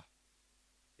Katonda.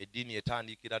 Eddiini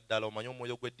etandikira ddala omanyi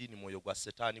omwoyo gw'eddiini mwoyo gwa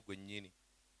Setaani gwennyini.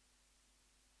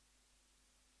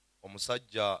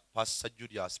 Omusajja Pastor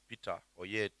Julius Peter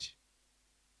Oyet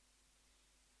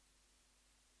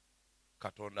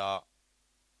Katonda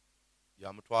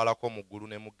yamutwalako mu ggulu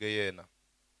ne mu Geyeena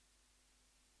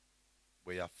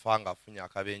bwe yafa ng'afunye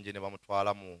akabenje ne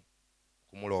bamutwala mu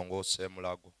kumulongoosa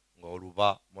emulago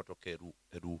ng'oluba motoka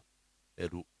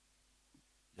eru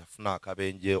yafuna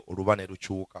akabenje oluba ne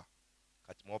lukyuka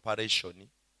kati mu operation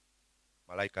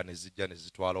malayika ne zijja ne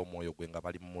zitwala omwoyo gwe nga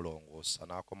bali mu mulongoosa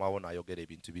n'akomawo n'ayogera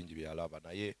ebintu bingi bye yalaba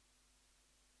naye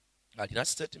alina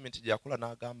statement gye yakola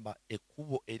n'agamba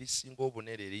ekkubo erisinga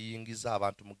obunene eriyingiza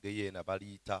abantu mu Geyeena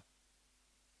baliyita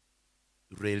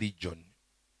religion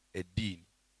eddiini.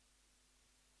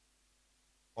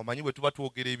 Omanyi bwe tuba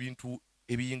twogera ebintu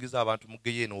ebiyingiza abantu mu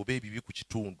Geyeena oba ebibi ku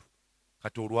kitundu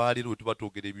kati olwaleero bwe tuba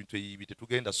twogera ebintu ebibi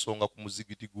tetugenda kusonga ku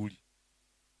muzigiti guli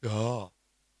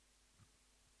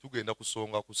tugenda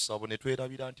kusonga ku ssabo ne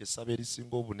twerabira nti essabo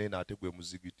erisinga obunene ate gwe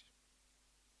muzigiti.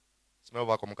 Simanyi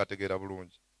obaako mukategeera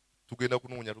bulungi. Tugenda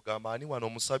kunoonya tugamba ani wano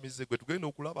omusamize gwe tugenda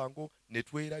okulaba ngo ne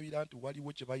twerabira nti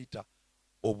waliwo kye bayita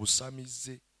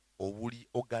obusamize obuli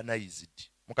organized.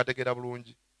 Mukategeera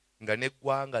bulungi nga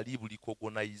neggwanga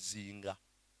libulicognizinga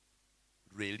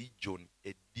religion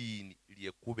eddiini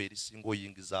lyekkuba erisinga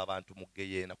oyingiza abantu mu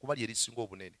Geyeena kuba lye erisinga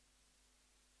obunene.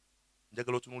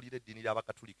 Njagala otunuulira eddiini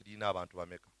ly'Abakatuliki lirina abantu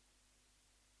bameka?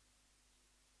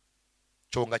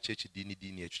 Kyonga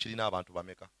ky'ekidiini ekyo kirina abantu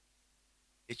bameka?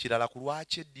 Ekirala ku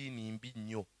lwaki eddiini mbi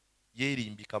nnyo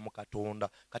yeerimbika mu Katonda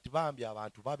kati bambi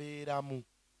abantu babeeramu.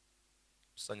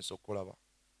 Tusanyusa okukolaba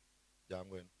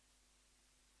jangu eno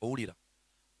owulira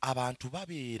abantu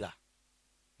babeera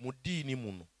mu ddiini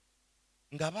muno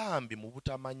nga bambi mu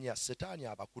butamanya Setaani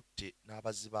abakutte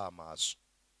n'abaziba amaaso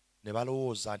ne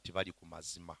balowooza nti bali ku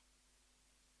mazima.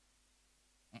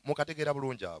 Mukategeera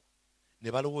bulungi ako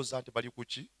ne balowooza nti bali ku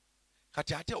ki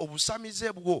kati ate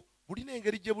obusamize bwo bulina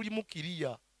engeri gye bulimu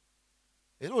kiriya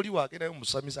era oli waagendayo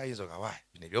musamize ayinza nga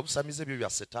bino ebyobusamize byo bya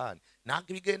Setaani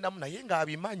n'abigendamu naye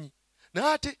ng'abimanyi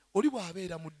n'ate oli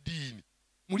bw'abeera mu ddiini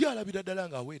muli alabira ddala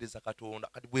ng'aweereza Katonda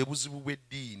kati bwe buzibu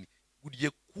bw'eddiini buli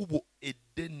ekkubo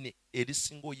eddene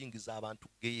erisinga oyingiza abantu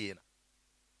Geyeena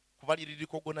kuba liri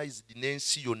recognized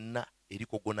n'ensi yonna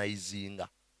ericognizinga.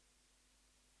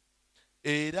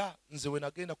 Era nze we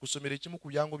nagenda ku ssomero ekimu ku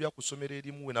byango bya ku ssomero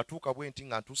erimu we natuuka bwe nti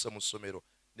nga ntuuse mu ssomero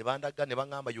ne bandaga ne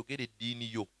baŋŋamba yogera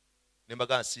eddiini yo ne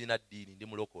mbagamba sirina ddiini ndi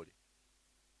mulokole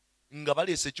nga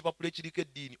baleese ekipapula ekiriko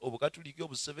eddiini Obukatuliki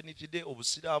Obu-Seventh Day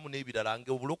Obusiraamu n'ebirala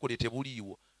nga obulokole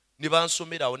tebuliiwo ne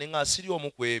bansomerawo ne nga siri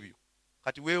omu ku ebyo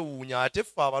kati weewuunya ate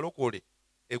ffe abalokole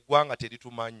eggwanga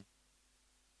teritumanyi.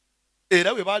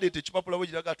 Era bwe baleeta ekipapula bwe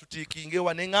kiraga tutiikinga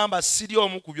ewa ne ŋŋamba siri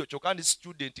omu ku byo kyokka ndi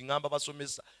student ŋŋamba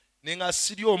basomesa ne nga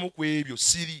siri omu ku ebyo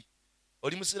siri.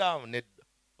 Oli Musiraamu nedda,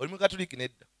 oli Mukatuliki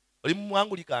nedda, oli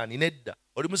Mwangulikaani nedda,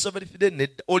 oli mu Seventh Day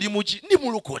nedda, oli muki ndi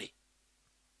mulokole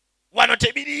wano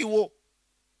tebiriiwo.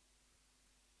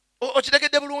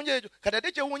 Okitegedde bulungi ekyo kati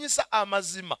ate kyewuunyisa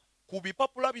amazima ku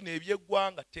bipapula bino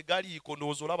eby'eggwanga tegaliiko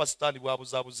ndowooza olaba Setaani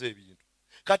bwabuzaabuza ebintu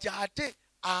kati ate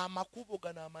amakubo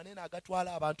gano amanene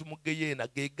agatwala abantu mu Geyeena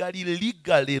ge gali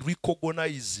legally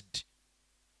recognized.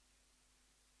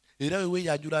 Era wewe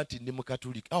yanjula nti ndi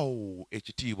Mukatuliki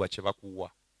ekitiibwa kye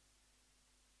bakuwa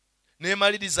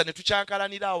nemaliriza ne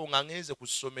tukyankalanira awo nga ngenze ku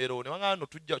ssomero ne wangano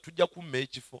tujja kumma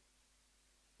ekifo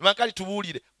Makali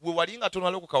tubuulire bwe wali nga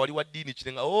tonala okuka wali wa ddiini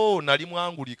kirenga nali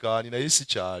Mwangulikaani naye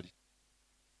sikyali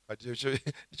kati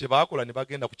kye baakola ne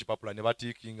bagenda ku kipapula ne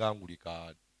batiikinga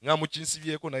Angulikaani nga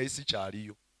mukinsibyeko naye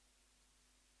sikyaliyo.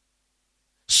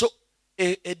 So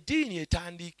eddiini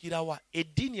etandikira wa?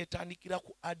 Eddiini etandikira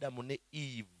ku Adamu ne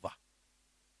Eva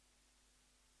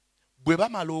bwe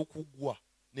bamala okugwa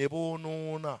ne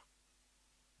boonoona.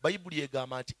 Bayibuli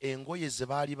egamba nti engoye ze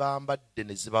baali bambadde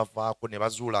ne zibavaako ne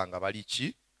bazuula nga bali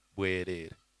ki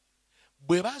bwereere.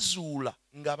 Bwe bazuula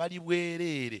nga bali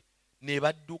bwereere ne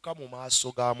badduka mu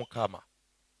maaso ga Mukama.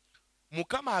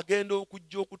 Mukama agenda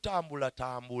okujja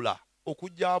okutambulatambula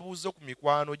okujja abuuze ku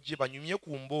mikwano gye banyumye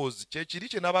ku mboozi kyekiri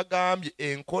kye nabagambye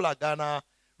enkolagana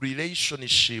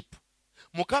relationship.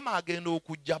 Mukama agenda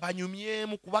okujja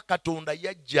banyumyemu kuba Katonda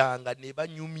yajjanga ne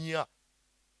banyumya.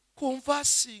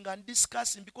 Conversing and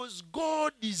discussing because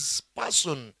God is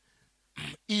person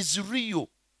is real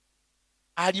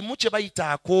alimu kye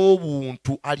bayitaako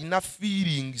obuntu, alina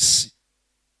feelings.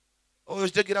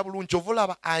 Okitegera bulungi,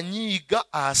 ovulaba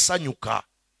anyiiga asanyuka.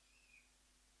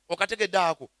 Okategedde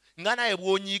ako nga naye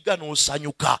bw'onyiiga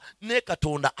n'osanyuka, ne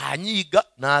Katonda anyiiga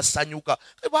n'asanyuka.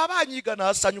 Bw'aba anyiiga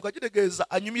n'asanyuka kitegeeza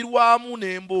anyumirwamu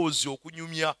n'emboozi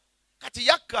okunyumya. Kati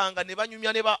yakkanga ne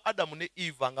banyumya ne ba Adamu ne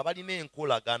Eva nga balina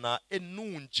enkolagana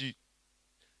ennungi.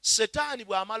 Setaani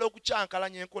bw'amala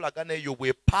okukyankalanya enkolagana eyo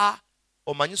bwepa,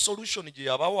 omanyi solution gye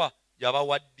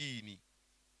yabawa ddiini.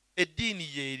 Eddiini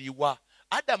yeeriwa.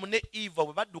 Adamu ne Eva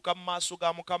bwe badduka mu maaso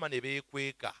ga Mukama ne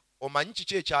beekweka, omanyi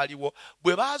kiki ekyaliwo?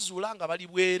 Bwe baazuula nga bali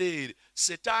bwereere,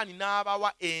 Setaani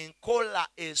n'abawa enkola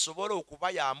esobola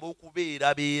okubayamba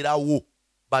okubeerabeerawo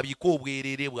babike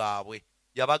obwereere bwabwe.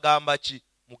 Yabagamba ki?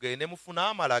 Mugende mufune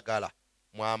amalagala,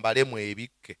 mwambale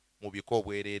mwebikke, mubike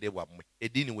obwereere bwammwe.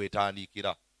 Eddiini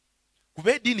weetandikira.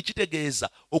 Kuba eddiini kitegeeza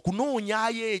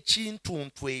okunoonyaayo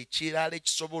ekintuntu ekirala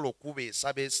ekisobola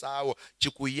okubeesabeesaawo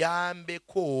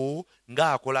kikuyambeko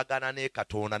ng'akolagana ne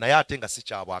Katonda, naye ate nga si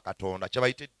kya bwakatonda. Kye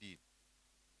bayita eddiini.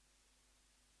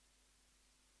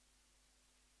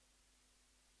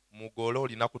 Mugole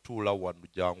olina kutuula wano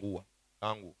janguwa.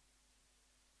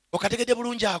 Okategedde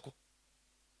bulungi ako?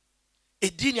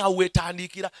 Eddiini awo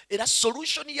weetandikira, era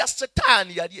solution ya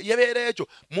Setaani yebeera ekyo.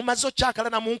 Mumaze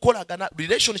okyakalana mu nkolagana,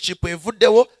 relationship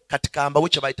evuddewo, kati kambawo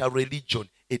kye bayita religion.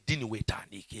 Eddiini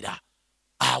weetandikira.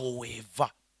 Awo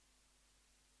weeva.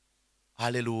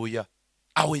 Haleluya.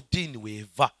 Awo eddiini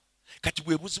weeva. Kati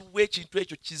bwe buzibu bw'ekintu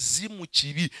ekyo kizimu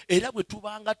kibi, era bwe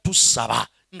tubanga tusaba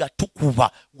nga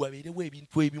tukuba, wabeerewo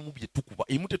ebintu ebimu bye tukuba.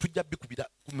 Ebimu tetujja bikubira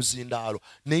ku muzindaalo,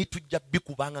 naye tujja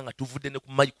bikubanga nga tuvudde ne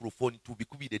ku microphone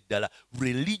tubikubire ddala.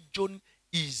 Religion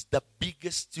is the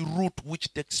biggest route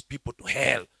which takes people to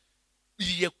hell.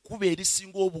 Yekkuba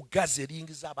erisinga obugazi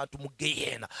eringiza abantu mu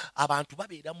geyeena. Abantu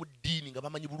babeera mu ddiini nga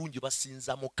bamanyi bulungi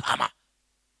basinza Mukama,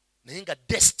 naye nga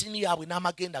destiny yaabwe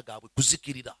n'amagenda gaabwe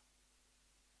kuzikirira.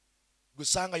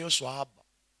 Gusanga Yoswaba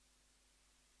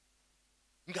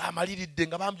nga amaliridde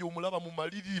nga bambi omulaba mu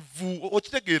malirivu.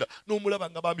 Okitegeera n'omulaba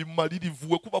nga bambi mu malirivu,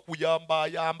 bwe kuba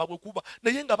kuyamba bwe kuba,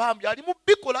 naye nga bambi ali mu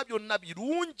bikola byonna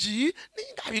birungi,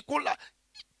 naye nga abikola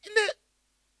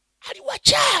ali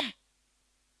wakyamu.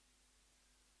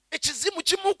 Ekizimu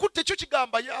kimukutte kyo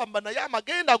kigamba yamba, naye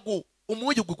amagenda go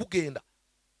omwoyo gwe kugenda.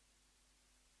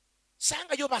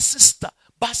 Sangayo basista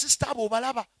abo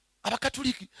obalaba,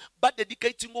 Abakatuliki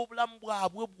badedicating obulamu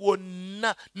bwabwe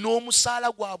bwonna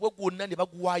n'omusaala gwabwe gwonna ne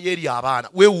baguwaayo eri abaana.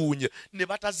 Weewuunye, ne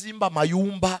batazimba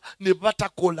mayumba, ne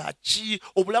batakola ki,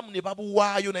 obulamu ne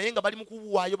babuwaayo, naye nga bali mu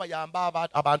kubuwaayo bayamba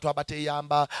abantu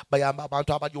abateeyamba, bayamba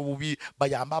abantu abali obubi,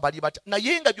 bayamba abali bata,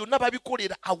 naye nga byonna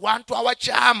babikolera awantu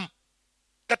awakyamu.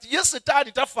 Kati ye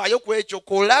Setaani tafaayo ku ekyo,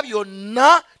 kola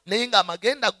byonna naye nga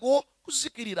amagenda go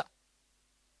kuzikirira.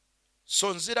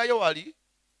 So nzirayo wali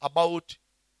about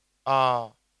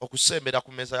okusembera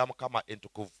ku mmeeza ya Mukama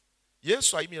entukuvu.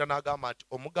 Yesu ayimira n'agamba nti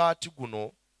omugaati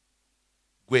guno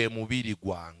gwe mubiri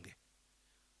gwange.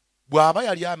 Bw'aba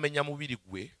yali amenya mubiri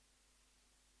gwe,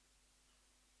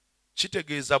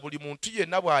 kitegeeza buli muntu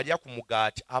yenna bw'alya ku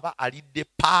mugaati aba alidde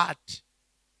part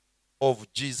of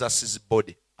Jesus'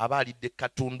 body, aba alidde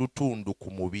katundutundu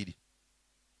ku mubiri.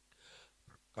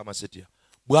 Kama setia,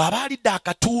 bw'aba alidde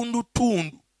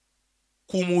akatundutundu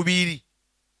ku mubiri,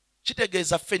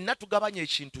 kitegeeza ffenna tugabanya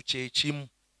ekintu kyekimu.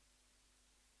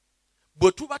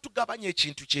 Bwe tuba tugabanya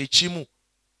ekintu kyekimu,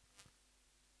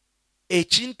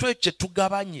 ekintu ekyo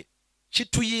tugabanye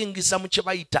kituyingiza mu kye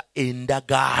bayita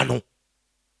endagaano.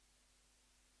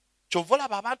 Kyova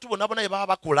olaba abantu bonna bye baba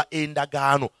bakola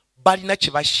endagaano balina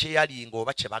kye basharinga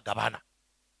oba kye bagabana.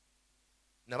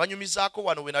 Nabanyumizaako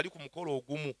wano we nali ku mukolo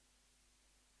ogumu,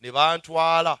 ne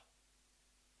bantwala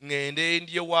ngende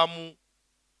ndye wamu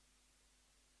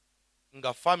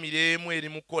nga famire emu eri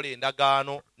mukola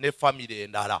endagaano ne famire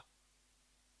endala.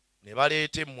 Ne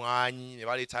baleeta emmwanyi, ne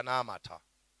baleeta n'amata.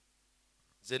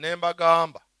 Nze ne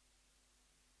mbagamba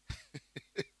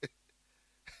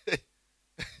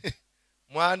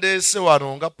mwandeese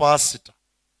wano nga pasita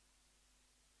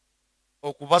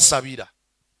okubasabira,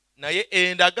 naye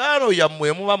endagaano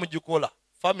yammwe muba mugikola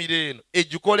famire eno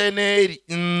egikole n'eri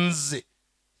nze.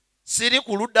 Siri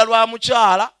ku ludda lwa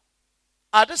mukyala,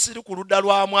 ate siri ku ludda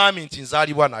lwa mwami nti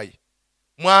nzaalibwa naye.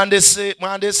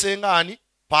 Mwandeese ng'ani?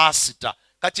 Pasita.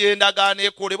 Kati endagaano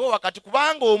ekolebwa wakati,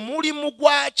 kubanga omulimu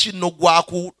gwa kino gwa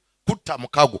kutta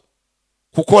mukago,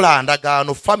 kukola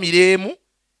ndagaano famire emu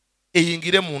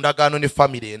eyingire mu ndagaano ne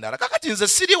famire endala. Kakati nze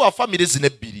siri wa famire zino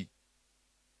ebbiri.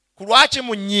 Ku lwaki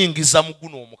munnyingiza mu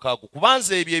guno omukago?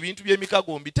 Kubanza ebyo ebintu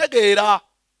by'emikago mbitegeera.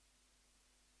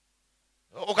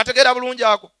 Okategeera bulungi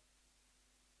ako?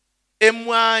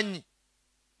 emmwanyi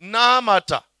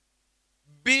n'amata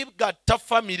bigatta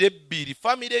famire ebbiri,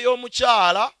 famire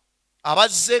y'omukyala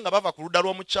abazze nga bava ku ludda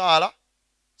lw'omukyala,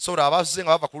 abazze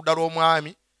nga bava ku ludda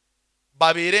lw'omwami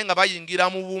babeere nga bayingira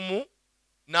mu bumu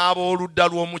n'ab'oludda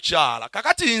lw'omukyala.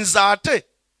 Kakati nze ate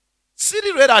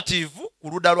siri relative ku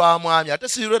ludda lwa mwami, ate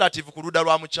siri relative ku ludda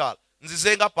lwa mukyala,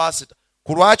 nzize nga pasita,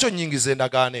 ku lwakyo nyingiza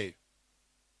endagaano eyo.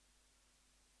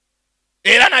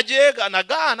 Era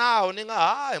nagaana awo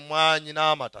nenga emmwanyi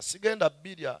n'amata sigenda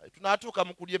bbirya, tunaatuuka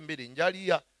mu kulya emmere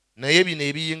njaliya, naye bino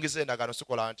ebiyingiza endagaano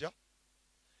sikola ntya?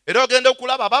 Era ogenda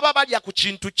okulaba baba balya ku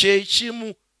kintu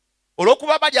kyekimu.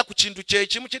 Olw'okuba balya ku kintu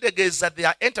kyekimu kitegeeza they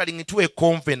are entering into a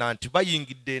covenant,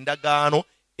 bayingidde endagaano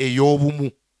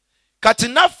ey'obumu. Kati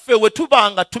naffe we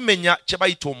tubanga tumenya kye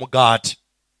bayita omugaati,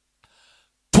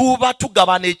 tuba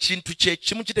tugabana ekintu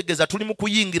kyekimu, kitegeeza tuli mu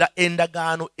kuyingira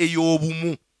endagaano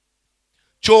ey'obumu.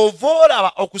 Kyova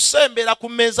olaba okusembera ku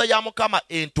mmeeza ya Mukama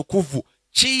entukuvu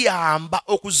kiyamba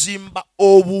okuzimba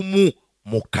obumu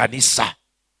mu kanisa.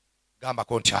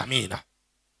 Gambako nti amiina.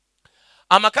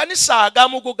 Amakanisa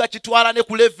agamu go gakitwala ne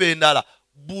ku level endala.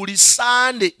 Buli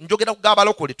Sande, njogera ku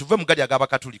g'abalokole, tuve mu gali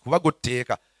ag'abakatuliki kuba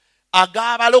gotteeka.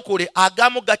 Ag'abalokole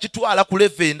agamu gakitwala ku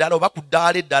level endala oba ku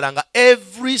ddaala eddala nga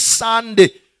every Sunday,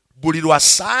 buli lwa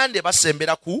Sande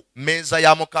basembera ku mmeeza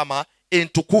ya Mukama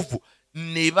entukuvu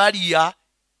ne balya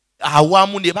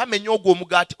awamu ne bamenya ogwo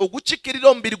omugaati ogukikkirira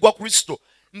omubiri gwa Kristo,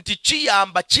 nti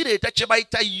kiyamba kireeta kye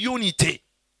bayita unity.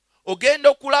 Ogenda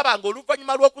okulaba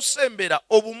ng'oluvannyuma lw'okusembera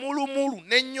obumulumulu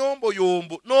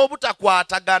n'ennyomboyombo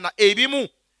n'obutakwatagana ebimu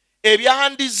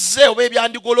ebyandizze oba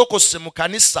ebyandigolokose mu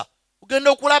kanisa,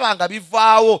 ogenda okulaba nga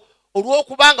bivaawo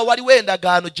olw'okubanga waliwo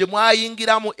endagaano gye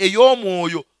mwayingiramu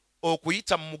ey'omwoyo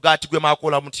okuyita mu mugaati gwe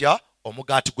mwakola mutya?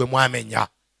 Omugaati gwe mwamenya.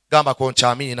 Gambako nti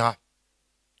amiina.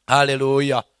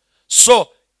 Haleluya. So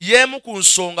yemu ku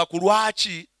nsonga ku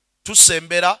lwaki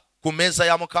tusembera ku mmeeza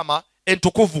ya Mukama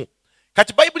entukuvu.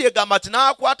 Kati Bayibuli egamba ati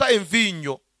n'akwata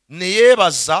envinnyo ne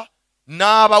yeebaza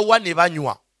n'abawa ne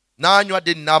banywa. N'anywa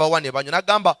de n'abawa ne banywa.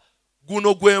 N'agamba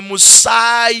guno gwe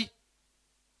musaayi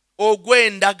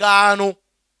ogw'endagaano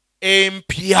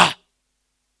empya.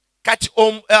 Kati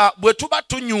bwe tuba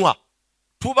tunywa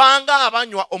tubanga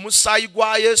abanywa omusaayi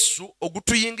gwa Yesu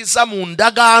ogutuyingiza mu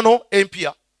ndagaano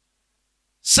empya.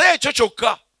 Si ekyo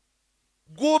kyokka,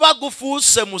 guba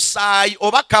gufuuse musaayi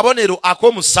oba kabonero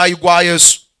ak'omusaayi gwa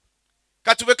Yesu.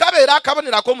 Kati bwe kabeera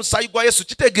akabonero ak'omusaayi gwa Yesu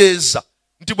kitegeeza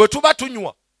nti bwe tuba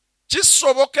tunywa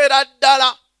kisobokera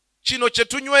ddala kino kye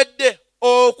tunywedde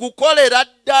okukolera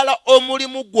ddala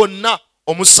omulimu gwonna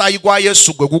omusaayi gwa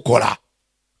Yesu gwe gukola.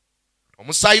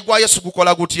 Omusaayi gwa Yesu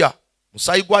gukola gutya?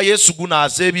 Omusaayi gwa Yesu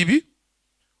gunaaza ebibi.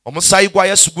 Omusaayi gwa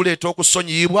Yesu guleeta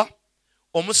okusonyiyibwa.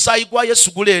 Omusaayi gwa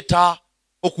Yesu guleeta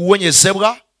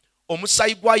okuwonyezebwa.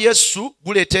 Omusaayi gwa Yesu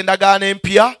guleeta endagaano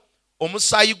empya.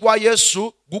 Omusaayi gwa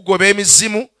Yesu gugoba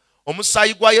emizimu.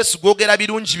 Omusaayi gwa Yesu gwogera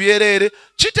birungi byereere.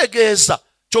 Kitegeeza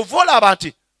kyova olaba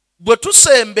nti bwe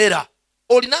tusembera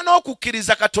olina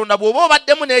n'okukkiriza Katonda bw'oba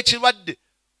obaddemu n'ekirwadde,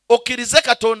 okkirize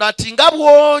Katonda nti nga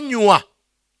bw'onywa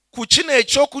ku kino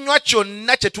ekyokunywa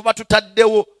kyonna kye tuba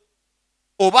tutaddewo,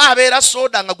 oba abeera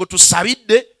sooda nga gwe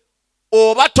tusabidde,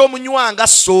 oba tomunywanga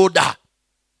sooda,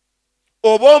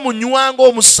 oba omunywanga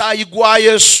omusaayi gwa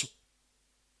Yesu.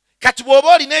 Kati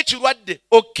bw'oba olina ekirwadde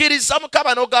okkiriza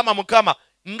Mukama n'ogamba Mukama,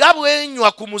 nga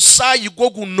bwenywa ku musaayi gwo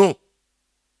guno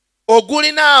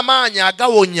ogulina amaanyi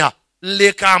agawonya,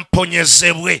 leka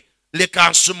mponyezebwe, leka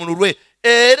nsumululwe.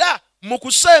 Era mu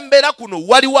kusembera kuno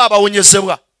waliwo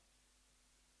abawonyezebwa,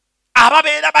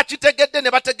 ababeera bakitegedde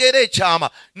ne bategeera ekyama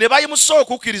ne bayimusa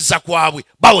okukkiriza kwabwe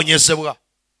bawonyezebwa.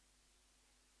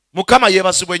 Mukama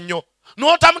yeebazibwe nnyo.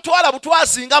 N'otamutwala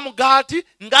butwazi nga mugaati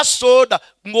nga sooda,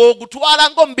 ng'ogutwala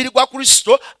ng'omubiri gwa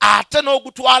Kristo, ate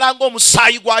n'ogutwala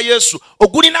ng'omusaayi gwa Yesu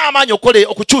ogulina amaanyi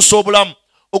okukyusa obulamu,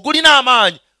 ogulina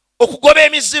amaanyi okugoba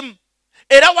emizimu.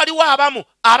 Era waliwo abamu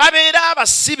ababeera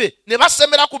abasibe ne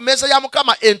basembera ku mmeeza ya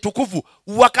Mukama entukuvu,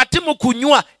 wakati mu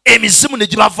kunywa emizimu ne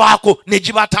gibavaako ne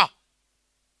gibata.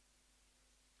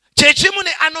 Kyekimu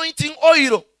ne anointing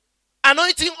oil.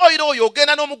 Anointing oil oyo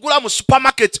ogenda n'omugula mu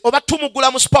supermarket oba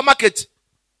tumugula mu supermarket,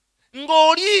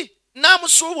 ng'oli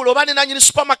n'amusuubula oba ne nannyini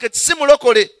supermarket si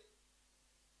mulokole,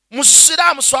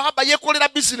 musiraamu swahaba yeekolera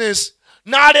business,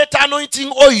 n'aleeta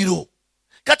anointing oil.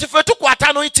 Kati ffe tukwata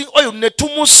anointing oil ne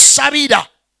tumusabira,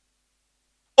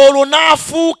 olwo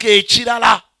n'afuuka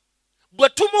ekirala. Bwe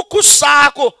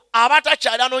tumukusaako aba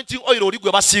takyali anointing oil oli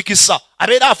gwe basiikisa,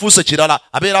 abeera afuuse kirala,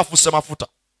 abeera afuuse mafuta.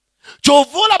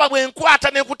 Kyova olaba bwe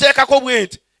nkwata ne nkuteekako bwe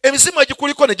nti emizimu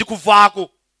egikuliko ne gikuvaako.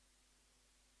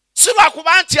 Si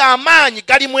lwakuba nti amaanyi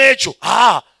gali mu ekyo.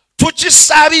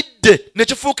 tukisabidde ne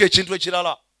kifuuka ekintu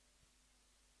ekirala.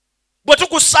 Bwe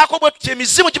tukussaako bwe tutya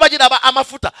emizimu giba giraba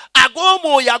amafuta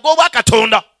ag'omwoyo ag'obwa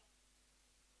Katonda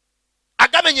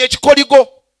agamenya ekikoligo.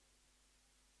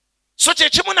 So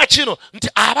kyekimu na kino nti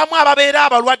abamu ababeera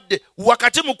abalwadde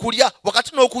wakati mu kulya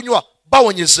wakati n'okunywa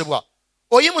bawonyezebwa.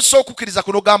 Oyimusa okukkiriza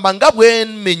kuno gamba nga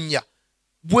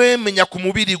bwemenya ku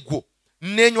mubiri gwo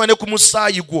nenywa ne ku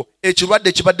musaayi gwo,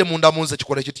 ekirwadde kibadde munda munze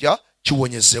kikole kitya?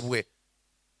 Kiwonyezebwe.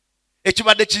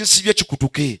 Ekibadde kinsibye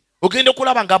kikutuke. Ogenda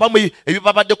okulaba nga abamu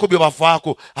ebibabaddeko bye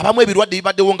bavaako, abamu ebirwadde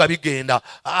bibaddewo nga bigenda,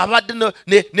 abadde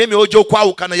n'emyoyo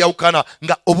gy'okwawukana yawukana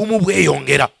nga obumu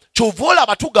bweyongera. Kyova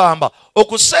olaba tugamba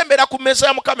okusembera ku mmeeza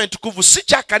ya Mukama entukuvu si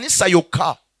kya kanisa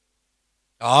yokka.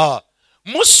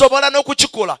 Musobola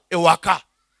n'okukikola ewaka,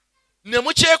 ne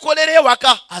mukyekolera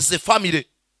ewaka as a family.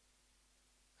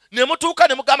 Ne mutuuka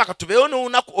ne mugamba katubeewo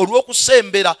n'olunaku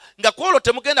olw'okusembera nga kwolwo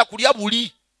temugenda kulya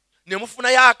buli. Ne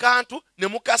mufunayo akantu ne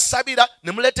mukasabira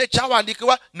ne muleeta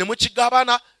ekyawandiikibwa ne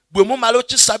mukigabana. Bwe mumala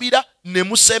okisabira ne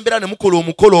musembera ne mukola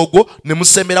omukolo ogwo ne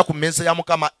musembera ku mmeeza ya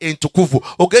Mukama entukuvu.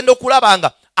 Ogenda okulaba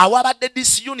nga awabadde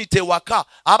disunity ewaka,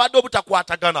 abadde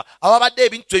obutakwatagana, awabadde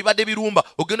ebintu ebibadde birumba,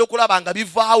 ogenda okulaba nga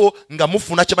bivaawo nga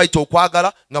mufuna kye bayita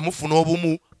okwagala, nga mufuna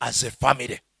obumu as a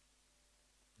family.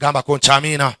 Gambako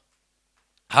nkyamiina.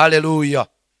 Haleluya.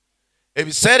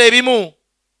 Ebiseera ebimu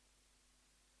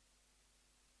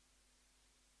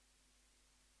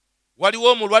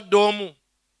waliwo omulwadde omu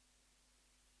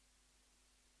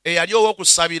eyali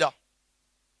ow'okusabira,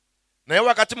 naye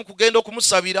wakati mu kugenda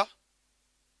okumusabira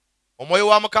omwoyo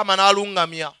wa Mukama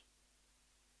n'aluŋŋamya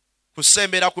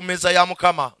kusembera ku mmeeza ya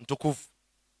Mukama ntukuvu.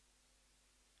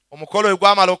 Omukolo we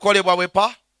gwamala okolebwa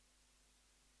bwepa,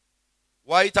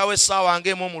 wayitawo essaawa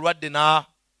ng'emu omulwadde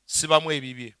n'asibamu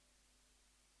ebibye.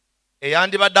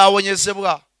 Eyandibadde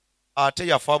awonyezebwa ate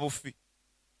yafa bufi.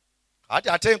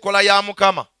 Ate enkola ya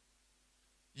Mukama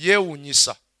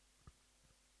yeewuunyisa.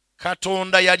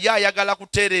 Katonda yali ayagala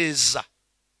kutereeza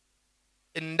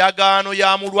endagaano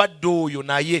ya mulwadde oyo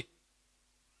naye.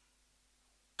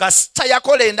 Kasita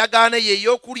yakola endagaano ye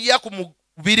ey'okulya ku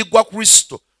mubiri gwa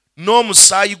Kristo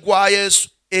n'omusaayi gwa Yesu,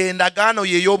 endagaano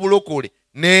ye ey'obulokole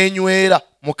n'enywera,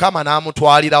 Mukama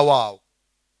n'amutwalirawo awo.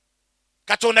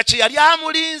 Katonda kye yali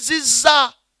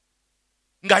amulinzizza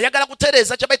ng'ayagala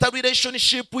kutereeza kye bayita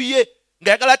relationship ye,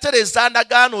 ng'ayagala tereeza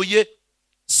ndagaano ye.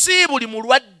 Si buli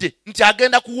mulwadde nti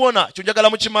agenda kuwona, kyo njagala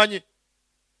mukimanye.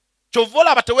 Kyova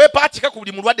olaba teweepaatika ku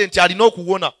buli mulwadde nti alina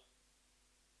okuwona.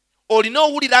 Olina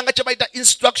owuliranga kye bayita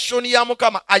instruction ya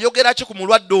Mukama ayogera ki ku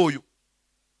mulwadde oyo.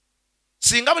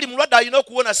 Singa buli mulwadde alina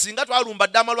okuwona, singa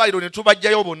twalumbadde amalwaliro ne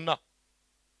tubajjayo bonna.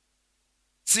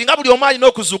 Singa buli omu alina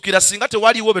okuzuukira, singa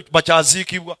tewaliwo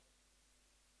bakyaziikibwa.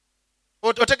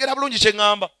 Otegera bulungi kye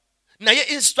ŋŋamba. Naye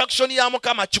instruction ya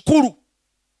Mukama kikulu.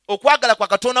 Okwagala kwa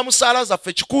Katonda mu ssaala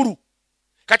zaffe kikulu.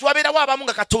 Kati wabeerawo abamu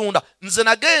nga Katonda, nze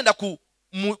nagenda ku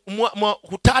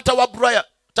taata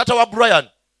wa Brian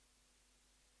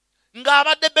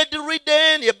ng'abadde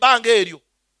bedridden ebbanga eryo.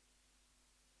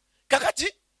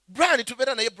 Kakati Brian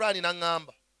tubeera naye, Brian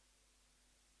n'aŋŋamba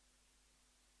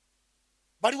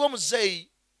baliwo omuzeeyi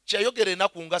kyeyayogera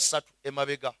ennaku nga 3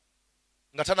 emabega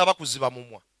nga tanaba kuziba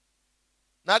mumwa.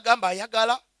 N'agamba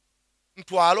ayagala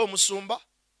ntwale omusumba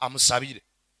amusabire.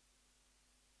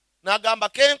 N'agamba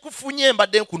kenkufunye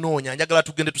mbadde nkunoonya, njagala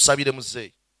tugende tusabire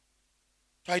muzeeyi.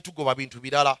 Twali tugoba bintu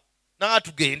birala.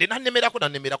 Tugende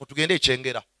nannemerako tugende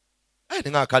ekyengera.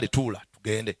 Nenga kale tuula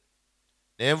tugende.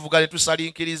 Nenvuga ne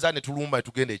tusalinkiriza ne tulumba ne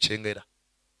tugende ekyengera.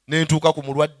 Ne ntuuka ku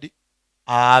mulwadde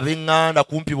ab'eŋŋanda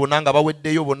kumpi bonna nga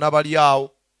baweddeyo, bonna bali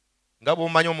awo. Nga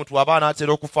bw'omanyi omuntu abaana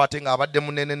atera okufa ate ng'abadde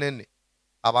munenenene.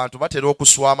 Abantu batera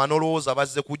okuswama n'olowooza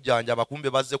bazze kujjanjaba, kumbe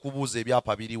bazze kubuuza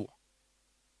ebyapa biriwo.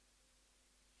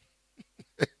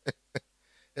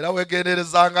 Era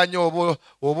wegenderezanga nnyo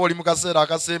oba oli mu kaseera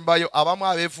akasembayo, abamu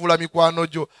abeefuula mikwano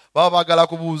gyo baba baagala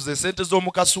kubuuza esente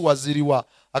z'omukasuwa ziriwa,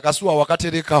 akasuwa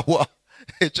wakaterekawa,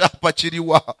 ekyapa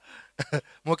kiriwa.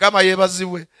 Mukama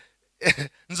yeebazibwe.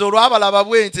 Nze olwabalaba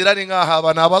bwe nti era neŋŋaha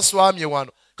bano abaswamye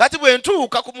wano. Kati bwe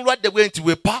ntuuka ku mulwadde bwe nti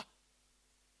wepa,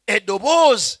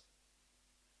 eddoboozi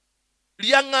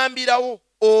lyaŋŋambirawo,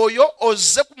 oyo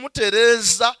ozze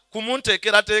kumutereeza,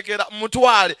 kumunteekerateekera,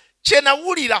 mutwale. Kye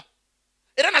nawulira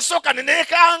era nasooka ne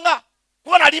neekanga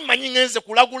kuba nali mmanyi ngenze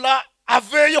kulagula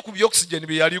aveeyo ku byoxygen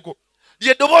bye yaliko.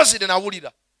 Lye ddoboozi lye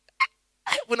nawulira.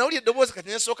 Bwe nawulira eddoboozi kati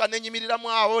nesooka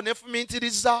nenyimiriramu awo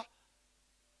nefumintiriza.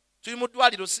 Tuli mu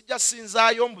ddwaliro sijja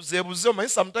sinzaayo mbuzeebuze. Omanyi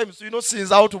sometimes tulina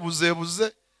osinzaawo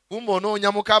tubuzeebuze, kumbe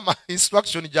onoonya Mukama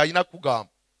instruction gy'alina kugamba.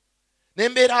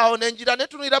 Nembeera awo nenjira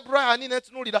netunulira Brian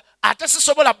netunulira, ate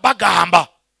sisobola bagamba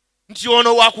nti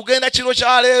ono wakugenda kiro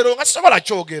kya leero nga sisobola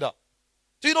kyogera.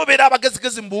 Tulina obeera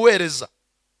abagezigezi mu buweereza.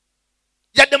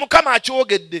 Yadde Mukama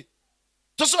akyogedde.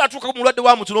 Tosobola tuuka ku mulwadde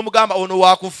wa muntu n'omugamba ono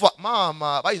wakufa.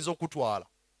 Maama bayinza okutwala.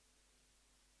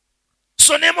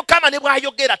 So ne Mukama ne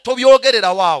bw'ayogera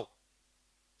tobyogerera waawo.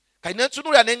 Kati ne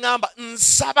ntunulira ne ŋŋamba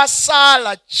nsaba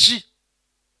saala ki?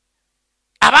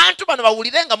 Abantu bano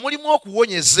bawulire nga mulimu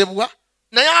okuwonyezebwa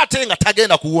naye ate nga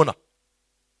tagenda kuwona.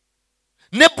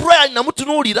 Ne Brian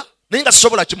namutunuulira naye nga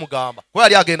sisobola kimugamba kuba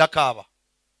yali agenda kaaba.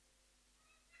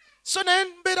 So ne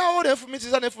mbeerawo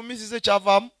nefumisiza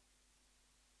ekyavaamu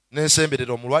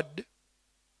nensemberera omulwadde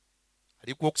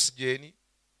ali ku oxygen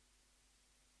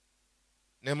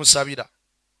nemusabira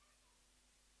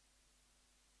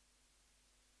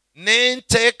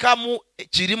nenteekamu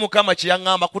kiri Mukama kye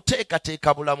yaŋŋamba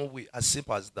kuteekateeka bulamu bwe. As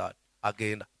simple as that.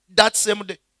 Agenda that same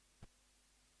day.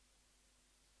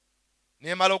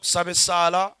 Nemala okusaba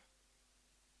essaala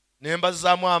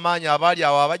nembazaamu amaanyi abaali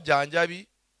awo abajjanjabi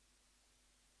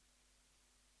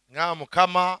nga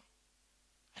Mukama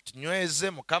atunyweze,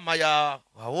 Mukama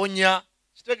yawawonya.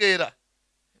 Kitegeera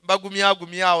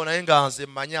mbagumyagumyawo naye nga nze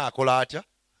mmanyi akola atya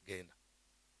agenda.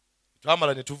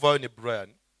 Twamala ne tuvaayo ne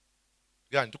Brian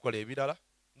gani tukola ebirala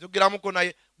njogeramuko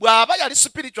naye. Bw'aba yali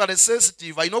spiritually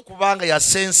sensitive alina okubanga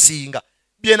yasensinga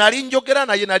bye nali njogera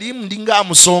naye nali ndinga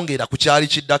amusongera ku kyali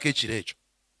kiddako ekiro ekyo.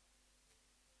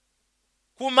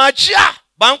 Ku makya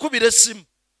bankubira essimu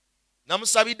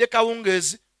namusabidde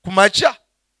kawungeezi. Ku makya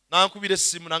nankubira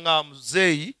essimu nanga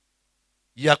muzeeyi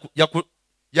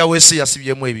yaweese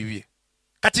yasibyemu ebibye.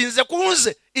 Kati nze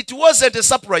kunze it wasn't a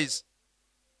surprise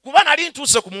kuba nali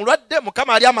ntuuse ku mulwadde.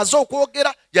 Mukama ali amaze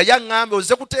okwogera yayaŋŋambe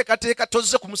ozze kuteekateeka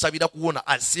tozze kumusabira kuwona.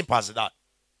 As simple as that.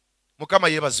 Mukama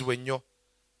yeebazibwe nnyo.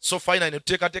 So finally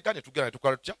netuteekateeka netugenda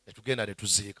netukola tutya netugenda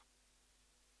netuziika.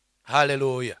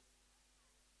 Hallelujah.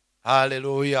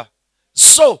 Hallelujah.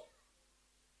 So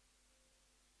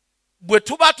bwe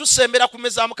tuba tusembera ku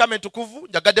mmeeza ya Mukama entukuvu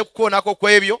njagadde kukoonako ku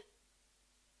ebyo.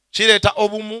 Kireeta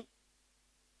obumu,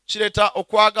 kireeta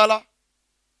okwagala,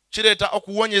 kireeta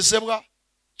okuwonyezebwa,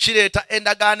 kireeta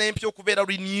endagaano empya okubeera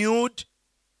renewed.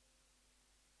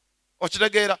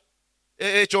 Okitegeera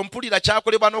ekyo mpulira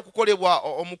kyakolebwa n'okukolebwa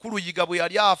omukulu Yiga bwe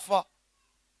yali afa.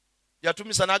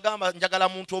 Yatumisa n'agamba njagala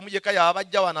muntu omu yekka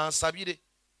y'abajja wano ansabire.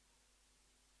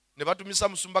 Ne batumisa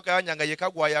Musumba Kayanja nga yekka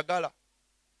gw'ayagala.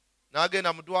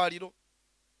 N'agenda mu ddwaliro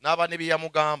n'aba ne bye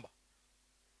yamugamba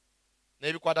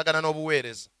n'ebikwatagana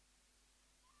n'obuweereza.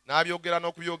 N'abyogera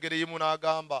n'okubyogera yimu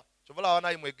n'agamba kyobola awa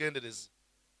naye mwegendereze.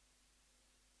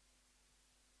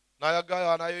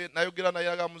 Nayogera naye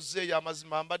aga muzeeyi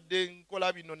amazima mbadde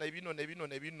nkola bino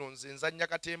nebino nze nzannya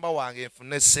katemba wange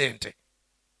nfune ssente.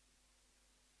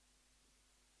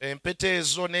 Empete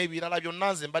ezo n'ebirala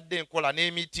byonna nze mbadde nkola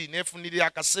n'emiti neefunira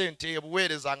akasente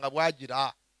obuweereza nga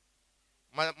bwagira.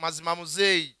 Mazima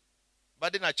muzeeyi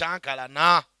mbadde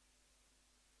nakyankalana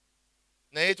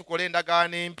naye tukole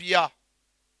endagaano empya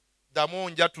ddamu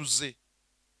onjatuze.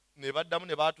 Ne baddamu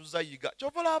ne baatuza Yiga.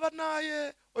 Kyovola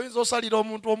abanaye oyinza osalira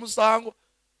omuntu omusango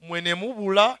mwe ne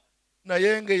mubula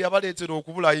naye nga yabaleetera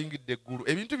okubula ayingidde eggulu.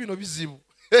 Ebintu bino bizibu.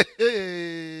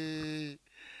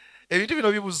 Ebintu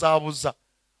bino bibuzaabuza.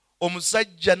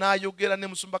 Omusajja n'ayogera ne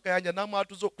Musumba Kayanja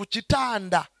n'amwatuza ku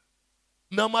kitanda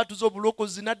n'amwatuza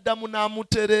obulokozi n'addamu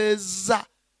n'amutereeza.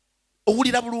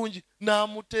 Owulira bulungi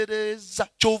n'amutereeza.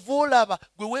 Kyova olaba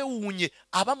gwe weewuunye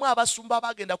abamu abasumba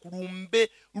bagenda ku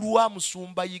lumbe lwa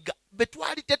Musumba Yiga be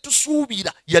twali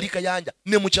tetusuubira yali Kayanja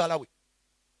ne mukyala we.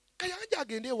 Kayanja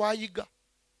agende ewa Yiga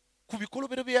ku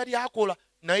bikolobero bye yali akola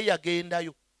naye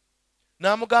yagendayo.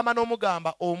 N'amugamba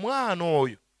n'omugamba omwana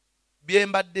oyo bye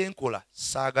mbadde nkola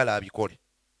saagala abikole.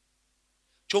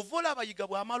 Kyova olaba Yiga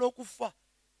bw'amala okufa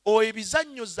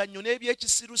ebizannyo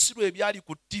n'ebyekisirusiru ebyali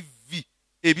ku TV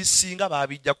ebisinga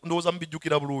babijja ndowooza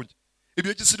mubijjukira bulungi.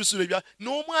 Ebyekisirusiru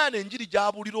n'omwana enjiri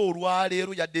gy'abulira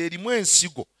olwaleero yadde erimu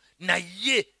ensigo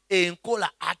naye enkola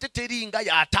ate teringa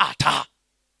ya taata.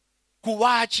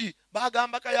 Kubaaki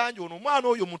bagamba Kayanja ono omwana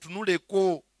oyo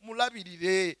mutunuleko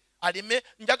mulabirire aleme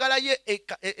njagala ye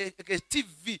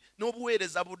TV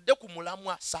n'obuweereza budde ku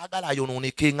mulamwa saagala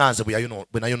ayonooneke nga nze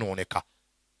bwe nayonooneka.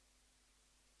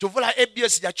 Kyovula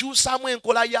ABS yakyusaamu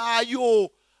enkola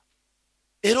yaayo.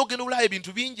 Era ogenda olaba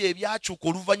ebintu bingi ebyakyuka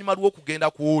oluvannyuma lw'okugenda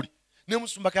kw'oli. Ne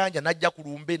Musumba Kayanja n'ajja ku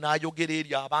lumbe n'ayogera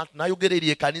eri abantu n'ayogera eri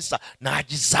ekkanisa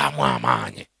n'agizaamu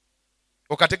amaanyi.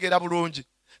 Okategeera bulungi.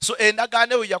 So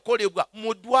endagaano eyo yakolebwa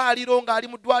mu ddwaliro ng'ali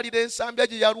mu ddwaliro ensambya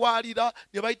gye yalwalira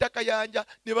ne bayita Kayanja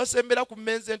ne basembera ku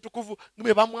mmeeza entukuvu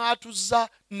ne bamwatuza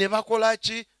ne bakola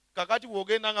ki. Kakati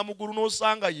bw'ogenda nga muggulu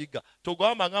n'osanga Yiga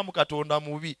togamba nga mu Katonda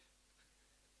mubi.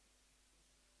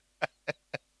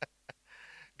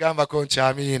 gamba konchi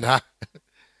amina.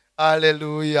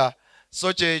 Hallelujah.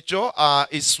 So checho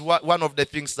is one of the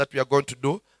things that we are going to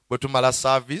do. Bwetumala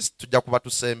service tujja kuba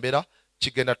tusembera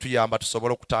kigenda tuyamba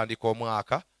tusobole okutandika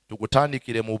omwaka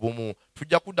tugutandikire mu bumu.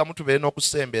 Tujja kuddamu tubeere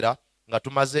n'okusembera nga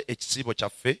tumaze ekisiibo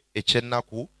kyaffe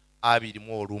eky'ennaku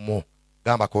 21.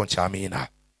 Gamba konchi amina.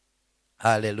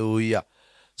 Hallelujah.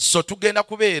 So tugenda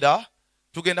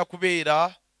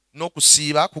kubeera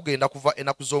n'okusiiba kugenda kuva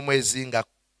ennaku z'omwezi nga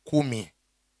 10.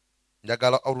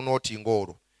 Njagala olunoti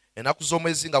ng'olwo. Ennaku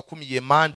z'omwezi nga 10 ye Monday